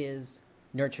Pentacles is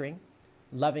nurturing,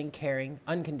 loving, caring,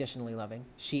 unconditionally loving.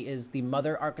 She is the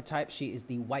mother archetype. She is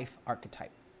the wife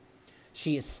archetype.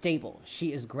 She is stable.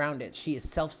 She is grounded. She is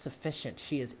self-sufficient.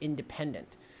 She is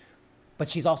independent. But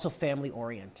she's also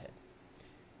family-oriented.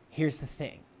 Here's the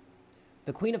thing.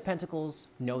 The Queen of Pentacles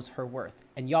knows her worth.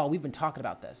 And y'all, we've been talking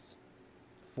about this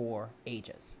for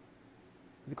ages.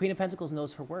 The Queen of Pentacles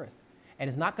knows her worth and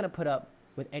is not going to put up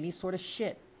with any sort of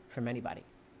shit from anybody.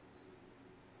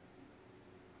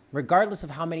 Regardless of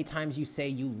how many times you say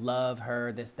you love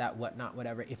her, this, that, whatnot,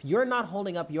 whatever. If you're not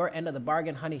holding up your end of the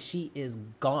bargain, honey, she is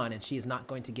gone and she is not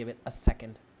going to give it a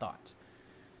second thought.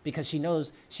 Because she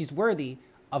knows she's worthy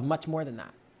of much more than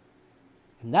that.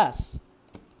 And thus,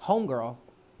 homegirl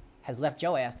has left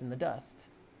your ass in the dust.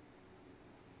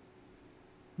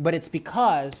 But it's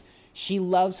because she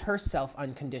loves herself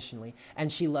unconditionally,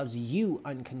 and she loves you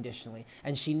unconditionally,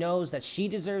 and she knows that she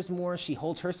deserves more. She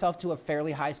holds herself to a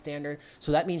fairly high standard,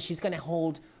 so that means she's going to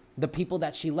hold the people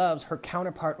that she loves, her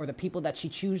counterpart, or the people that she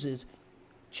chooses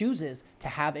to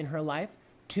have in her life,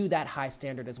 to that high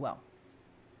standard as well.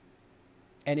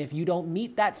 And if you don't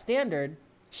meet that standard,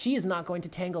 she is not going to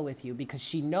tangle with you, because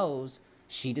she knows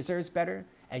she deserves better,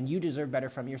 and you deserve better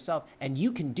from yourself, and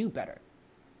you can do better.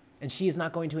 And she is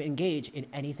not going to engage in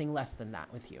anything less than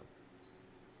that with you.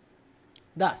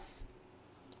 Thus,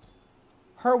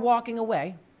 her walking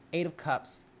away, 8 of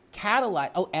Cups,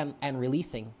 and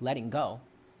releasing, letting go,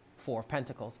 4 of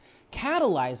Pentacles,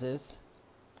 catalyzes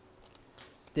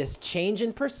this change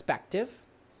in perspective,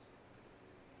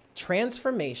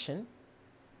 transformation,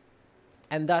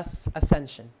 and thus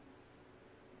ascension.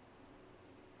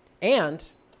 And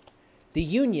the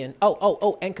union,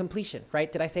 and completion, right?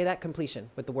 Did I say that? Completion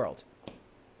with the world.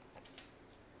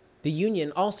 The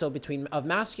union also of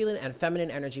masculine and feminine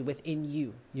energy within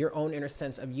you, your own inner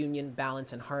sense of union,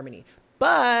 balance, and harmony.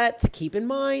 But keep in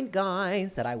mind,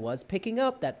 guys, that I was picking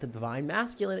up that the divine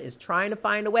masculine is trying to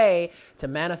find a way to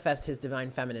manifest his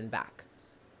divine feminine back.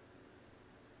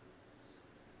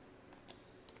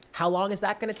 How long is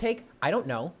that going to take? I don't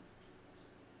know.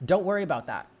 Don't worry about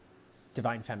that,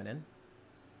 divine feminine.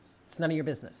 It's none of your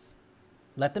business.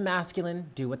 Let the masculine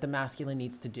do what the masculine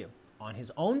needs to do on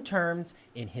his own terms,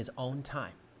 in his own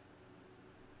time.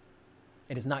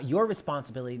 It is not your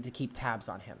responsibility to keep tabs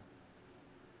on him.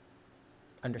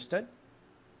 Understood?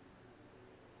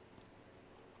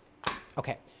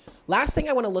 Okay. Last thing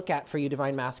I want to look at for you,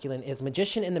 divine masculine, is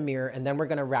Magician in the Mirror, and then we're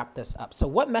going to wrap this up. So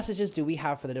what messages do we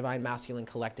have for the divine masculine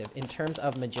collective in terms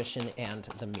of Magician and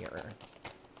the Mirror?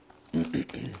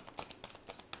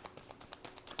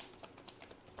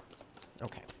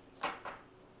 Okay.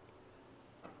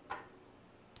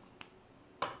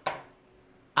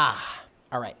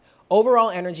 All right. Overall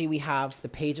energy, we have the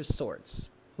Page of Swords,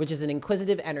 which is an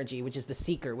inquisitive energy, which is the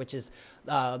seeker, which is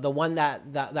the one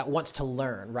that wants to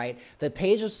learn, right? The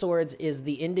Page of Swords is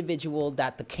the individual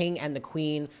that the king and the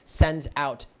queen sends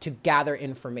out to gather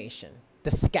information,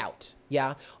 the scout,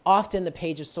 yeah? Often the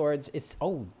Page of Swords is,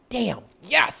 oh, damn,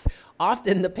 yes!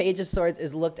 Often the Page of Swords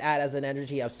is looked at as an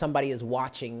energy of somebody is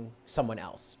watching someone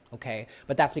else, okay?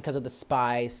 But that's because of the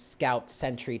spy, scout,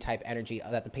 sentry type energy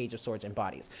that the Page of Swords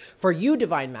embodies. For you,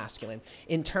 Divine Masculine,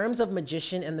 in terms of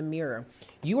Magician and the Mirror,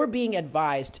 you are being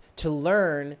advised to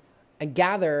learn and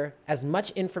gather as much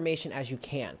information as you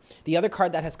can. The other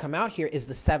card that has come out here is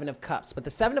the Seven of Cups, but the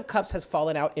Seven of Cups has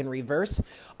fallen out in reverse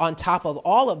on top of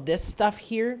all of this stuff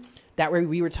here that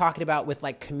we were talking about with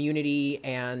like community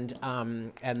and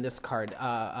this card,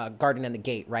 Garden and the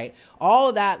Gate, right? All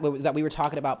of that we were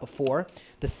talking about before,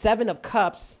 the Seven of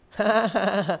Cups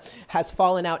has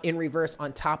fallen out in reverse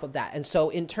on top of that. And so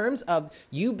in terms of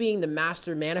you being the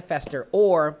master manifester,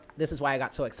 or this is why I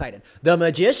got so excited, the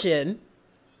Magician,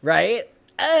 right?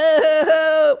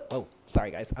 Oh,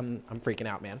 sorry guys, I'm freaking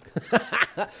out, man.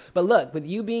 But look, with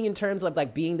you being in terms of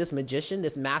like being this magician,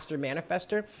 this master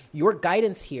manifester, your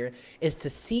guidance here is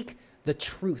to seek the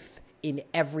truth in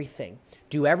everything.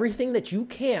 Do everything that you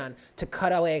can to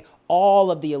cut away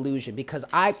all of the illusion, because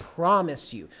I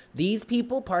promise you, these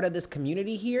people, part of this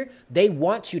community here, they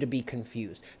want you to be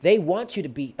confused. They want you to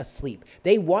be asleep.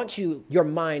 They want your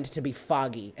mind to be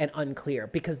foggy and unclear,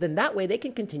 because then that way they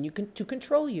can continue to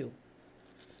control you.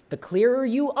 The clearer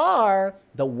you are,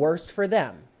 the worse for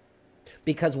them.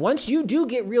 Because once you do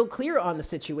get real clear on the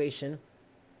situation,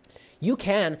 you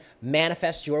can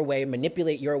manifest your way,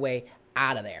 manipulate your way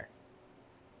out of there.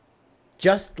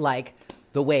 Just like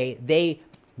the way they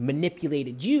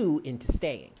manipulated you into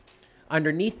staying.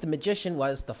 Underneath the Magician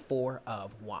was the Four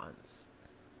of Wands.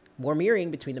 More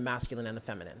mirroring between the masculine and the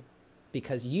feminine,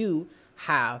 because you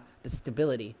have the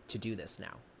stability to do this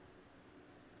now.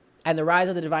 And the rise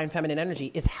of the divine feminine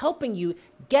energy is helping you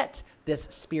get this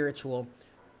spiritual,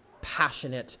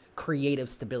 passionate, creative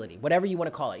stability, whatever you want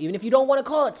to call it. Even if you don't want to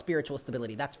call it spiritual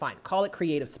stability, that's fine. Call it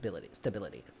creative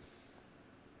stability.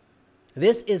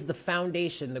 This is the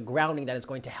foundation, the grounding that is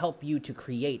going to help you to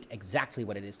create exactly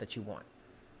what it is that you want.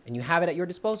 And you have it at your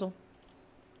disposal.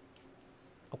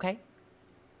 Okay?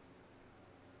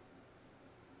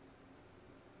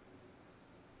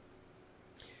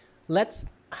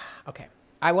 Okay.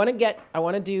 I want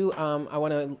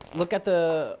to look at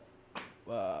the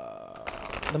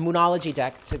Moonology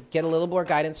deck to get a little more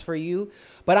guidance for you.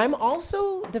 But I'm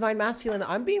also, Divine Masculine,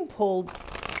 I'm being pulled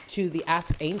to the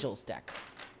Ask Angels deck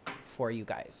for you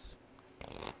guys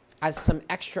as some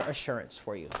extra assurance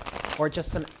for you, or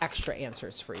just some extra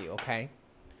answers for you, okay?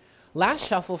 Last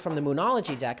shuffle from the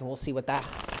Moonology deck, and we'll see what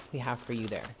that we have for you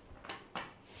there.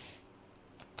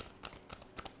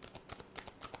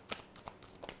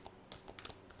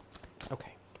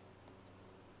 Okay.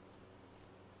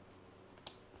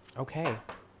 Okay.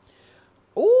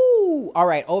 Ooh, all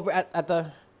right, over at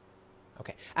the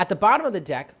bottom of the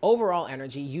deck, overall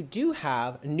energy, you do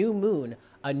have new moon.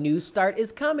 A new start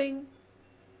is coming.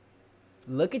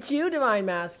 Look at you, Divine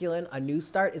Masculine. A new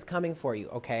start is coming for you,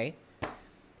 okay?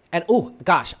 And oh,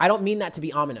 gosh, I don't mean that to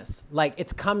be ominous. Like,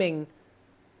 it's coming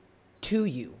to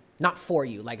you, not for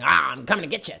you. Like, I'm coming to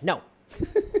get you. No.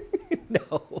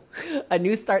 No. A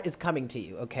new start is coming to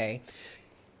you, okay?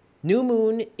 New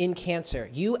moon in Cancer.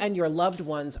 You and your loved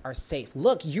ones are safe.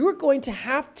 Look, you're going to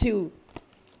have to...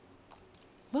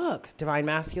 Look, Divine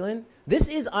Masculine, this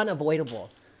is unavoidable.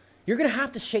 You're going to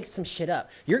have to shake some shit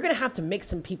up. You're going to have to make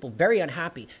some people very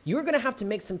unhappy. You're going to have to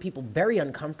make some people very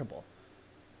uncomfortable.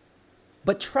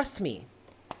 But trust me,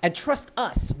 and trust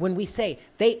us when we say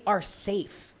they are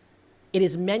safe. It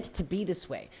is meant to be this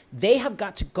way. They have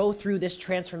got to go through this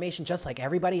transformation just like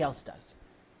everybody else does.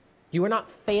 You are not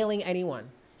failing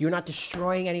anyone. You're not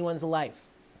destroying anyone's life.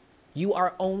 You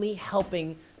are only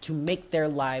helping to make their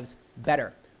lives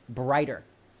better, brighter,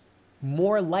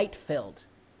 more light-filled,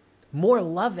 more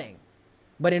loving.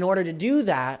 But in order to do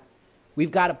that,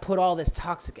 we've got to put all this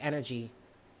toxic energy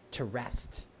to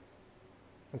rest.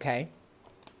 Okay?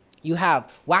 You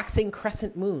have waxing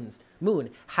crescent moon.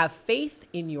 Have faith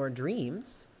in your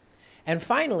dreams. And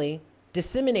finally,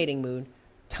 disseminating moon.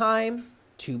 Time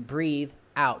to breathe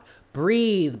out.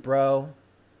 Breathe, bro.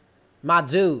 My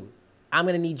dude, I'm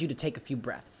going to need you to take a few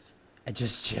breaths and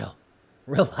just chill.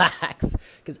 Relax,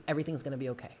 because everything's going to be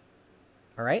okay.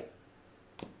 All right?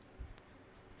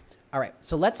 All right,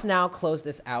 so let's now close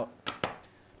this out.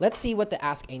 Let's see what the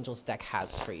Ask Angels deck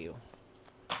has for you.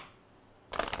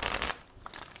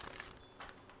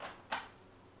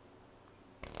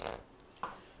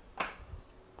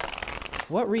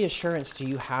 What reassurance do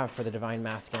you have for the Divine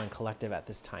Masculine Collective at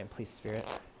this time, please, Spirit?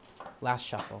 Last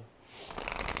shuffle.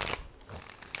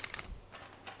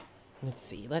 Let's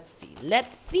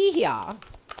see here.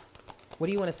 What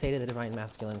do you want to say to the Divine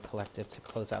Masculine Collective to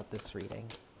close out this reading?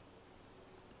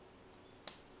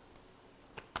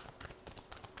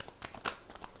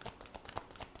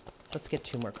 Let's get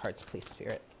 2 more cards, please,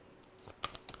 Spirit.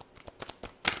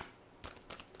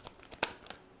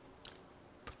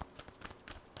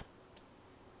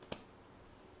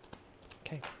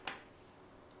 Okay.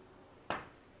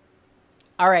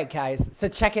 All right, guys. So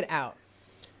check it out.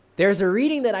 There's a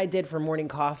reading that I did for Morning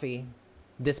Coffee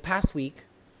this past week,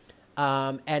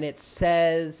 and it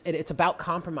says it's about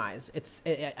compromise.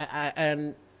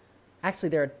 And actually,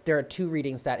 there are 2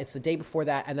 readings that it's the day before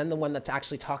that, and then the one that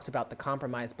actually talks about the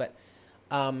compromise. But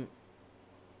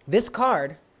this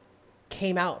card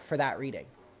came out for that reading,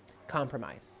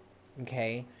 compromise.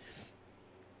 Okay.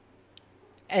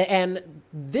 And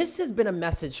this has been a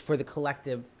message for the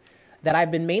collective that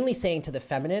I've been mainly saying to the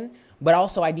feminine, but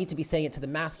also I need to be saying it to the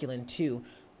masculine too.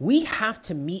 We have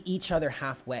to meet each other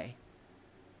halfway.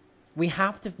 We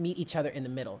have to meet each other in the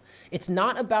middle. It's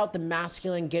not about the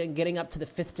masculine getting up to the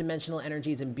 5th dimensional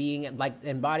energies and being like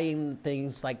embodying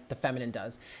things like the feminine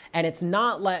does. And it's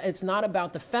not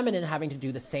about the feminine having to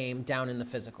do the same down in the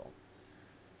physical.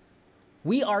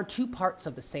 We are 2 parts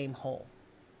of the same whole.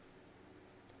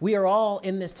 We are all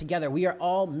in this together. We are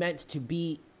all meant to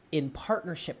be in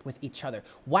partnership with each other.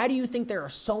 Why do you think there are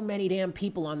so many damn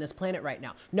people on this planet right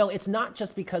now? No, it's not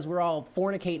just because we're all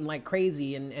fornicating like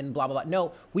crazy and blah, blah, blah.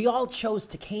 No, we all chose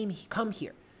to come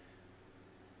here.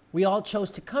 We all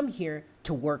chose to come here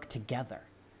to work together.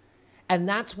 And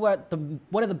that's what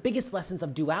one of the biggest lessons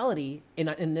of duality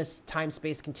in this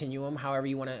time-space continuum, however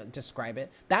you want to describe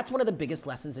it, that's one of the biggest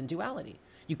lessons in duality.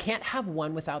 You can't have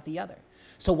one without the other.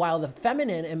 So while the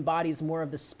feminine embodies more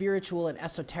of the spiritual and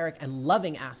esoteric and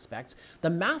loving aspects, the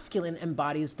masculine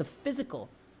embodies the physical,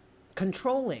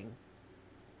 controlling,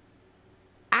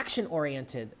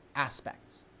 action-oriented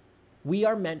aspects. We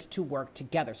are meant to work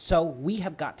together. So we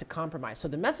have got to compromise. So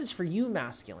the message for you,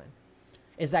 masculine,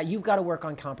 is that you've got to work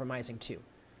on compromising too.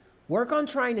 Work on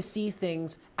trying to see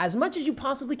things as much as you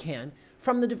possibly can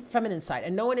from the feminine side.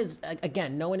 And no one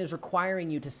is requiring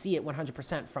you to see it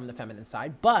 100% from the feminine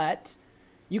side, but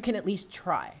you can at least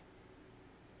try.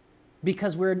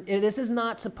 Because this is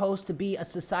not supposed to be a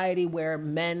society where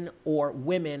men or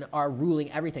women are ruling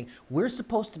everything. We're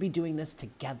supposed to be doing this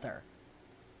together.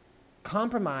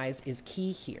 Compromise is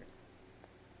key here.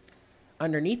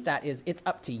 Underneath that is, it's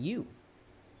up to you.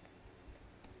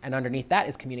 And underneath that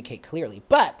is communicate clearly.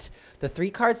 But the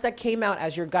 3 cards that came out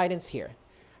as your guidance here,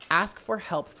 ask for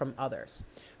help from others.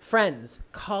 Friends,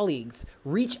 colleagues,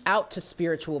 reach out to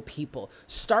spiritual people.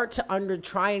 Start to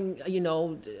try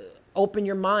and, open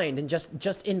your mind and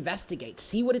just investigate.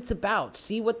 See what it's about.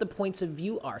 See what the points of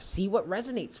view are. See what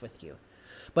resonates with you.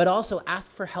 But also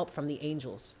ask for help from the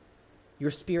angels,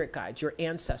 your spirit guides, your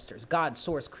ancestors, God,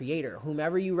 source, creator,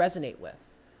 whomever you resonate with.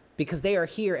 Because they are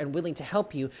here and willing to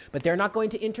help you, but they're not going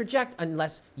to interject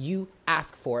unless you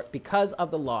ask for it because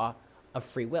of the law of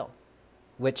free will,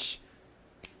 which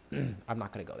I'm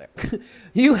not going to go there.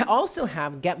 You also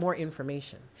have get more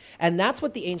information. And that's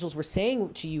what the angels were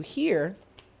saying to you here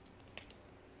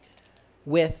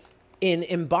in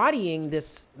embodying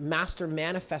this master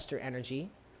manifester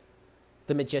energy,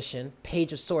 the magician,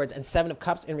 Page of Swords, and 7 of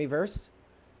Cups in reverse.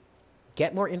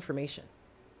 Get more information.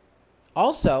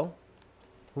 Also,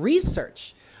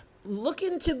 research. Look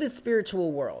into the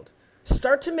spiritual world.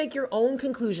 Start to make your own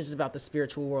conclusions about the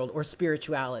spiritual world or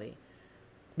spirituality.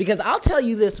 Because I'll tell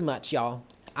you this much, y'all.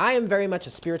 I am very much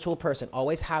a spiritual person,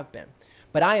 always have been.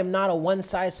 But I am not a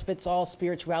one-size-fits-all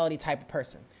spirituality type of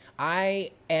person.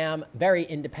 I am very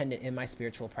independent in my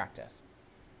spiritual practice.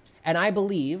 And I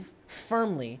believe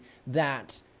firmly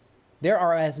that there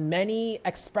are as many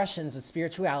expressions of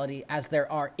spirituality as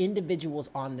there are individuals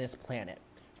on this planet.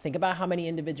 Think about how many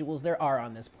individuals there are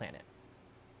on this planet.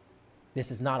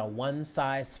 This is not a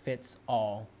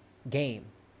one-size-fits-all game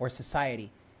or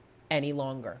society any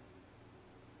longer.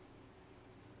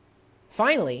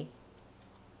 Finally,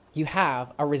 you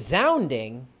have a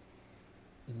resounding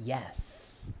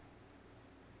yes.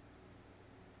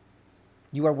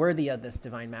 You are worthy of this,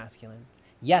 divine masculine.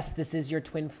 Yes, this is your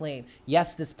twin flame.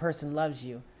 Yes, this person loves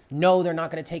you. No, they're not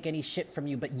going to take any shit from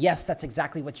you, but yes, that's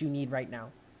exactly what you need right now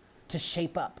to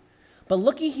shape up. But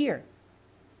looky here.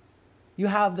 You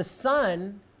have the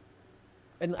sun,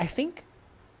 and I think,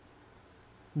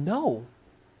 no,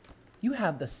 you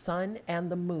have the sun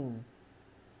and the moon.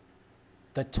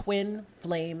 The twin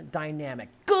flame dynamic.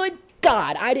 Good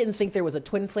God, I didn't think there was a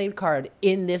twin flame card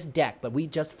in this deck, but we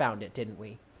just found it, didn't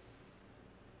we?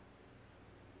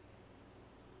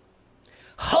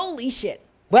 Holy shit.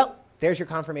 Well, there's your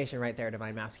confirmation right there,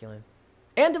 divine masculine.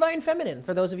 And divine feminine,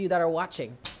 for those of you that are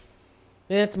watching.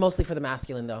 It's mostly for the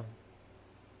masculine, though.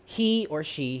 He or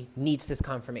she needs this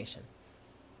confirmation.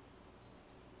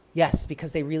 Yes,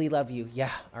 because they really love you.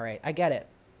 Yeah, all right, I get it.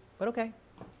 But okay.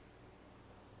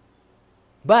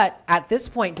 But at this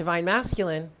point, divine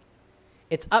masculine,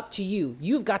 it's up to you.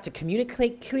 You've got to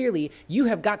communicate clearly. You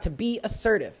have got to be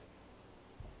assertive.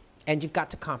 And you've got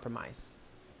to compromise.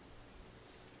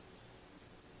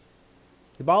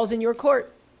 The ball's in your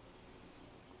court.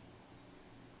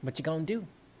 What you gonna do?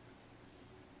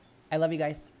 I love you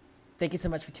guys. Thank you so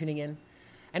much for tuning in.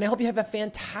 And I hope you have a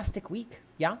fantastic week.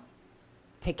 Yeah?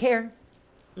 Take care.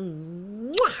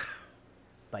 Mwah!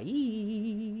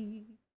 Bye.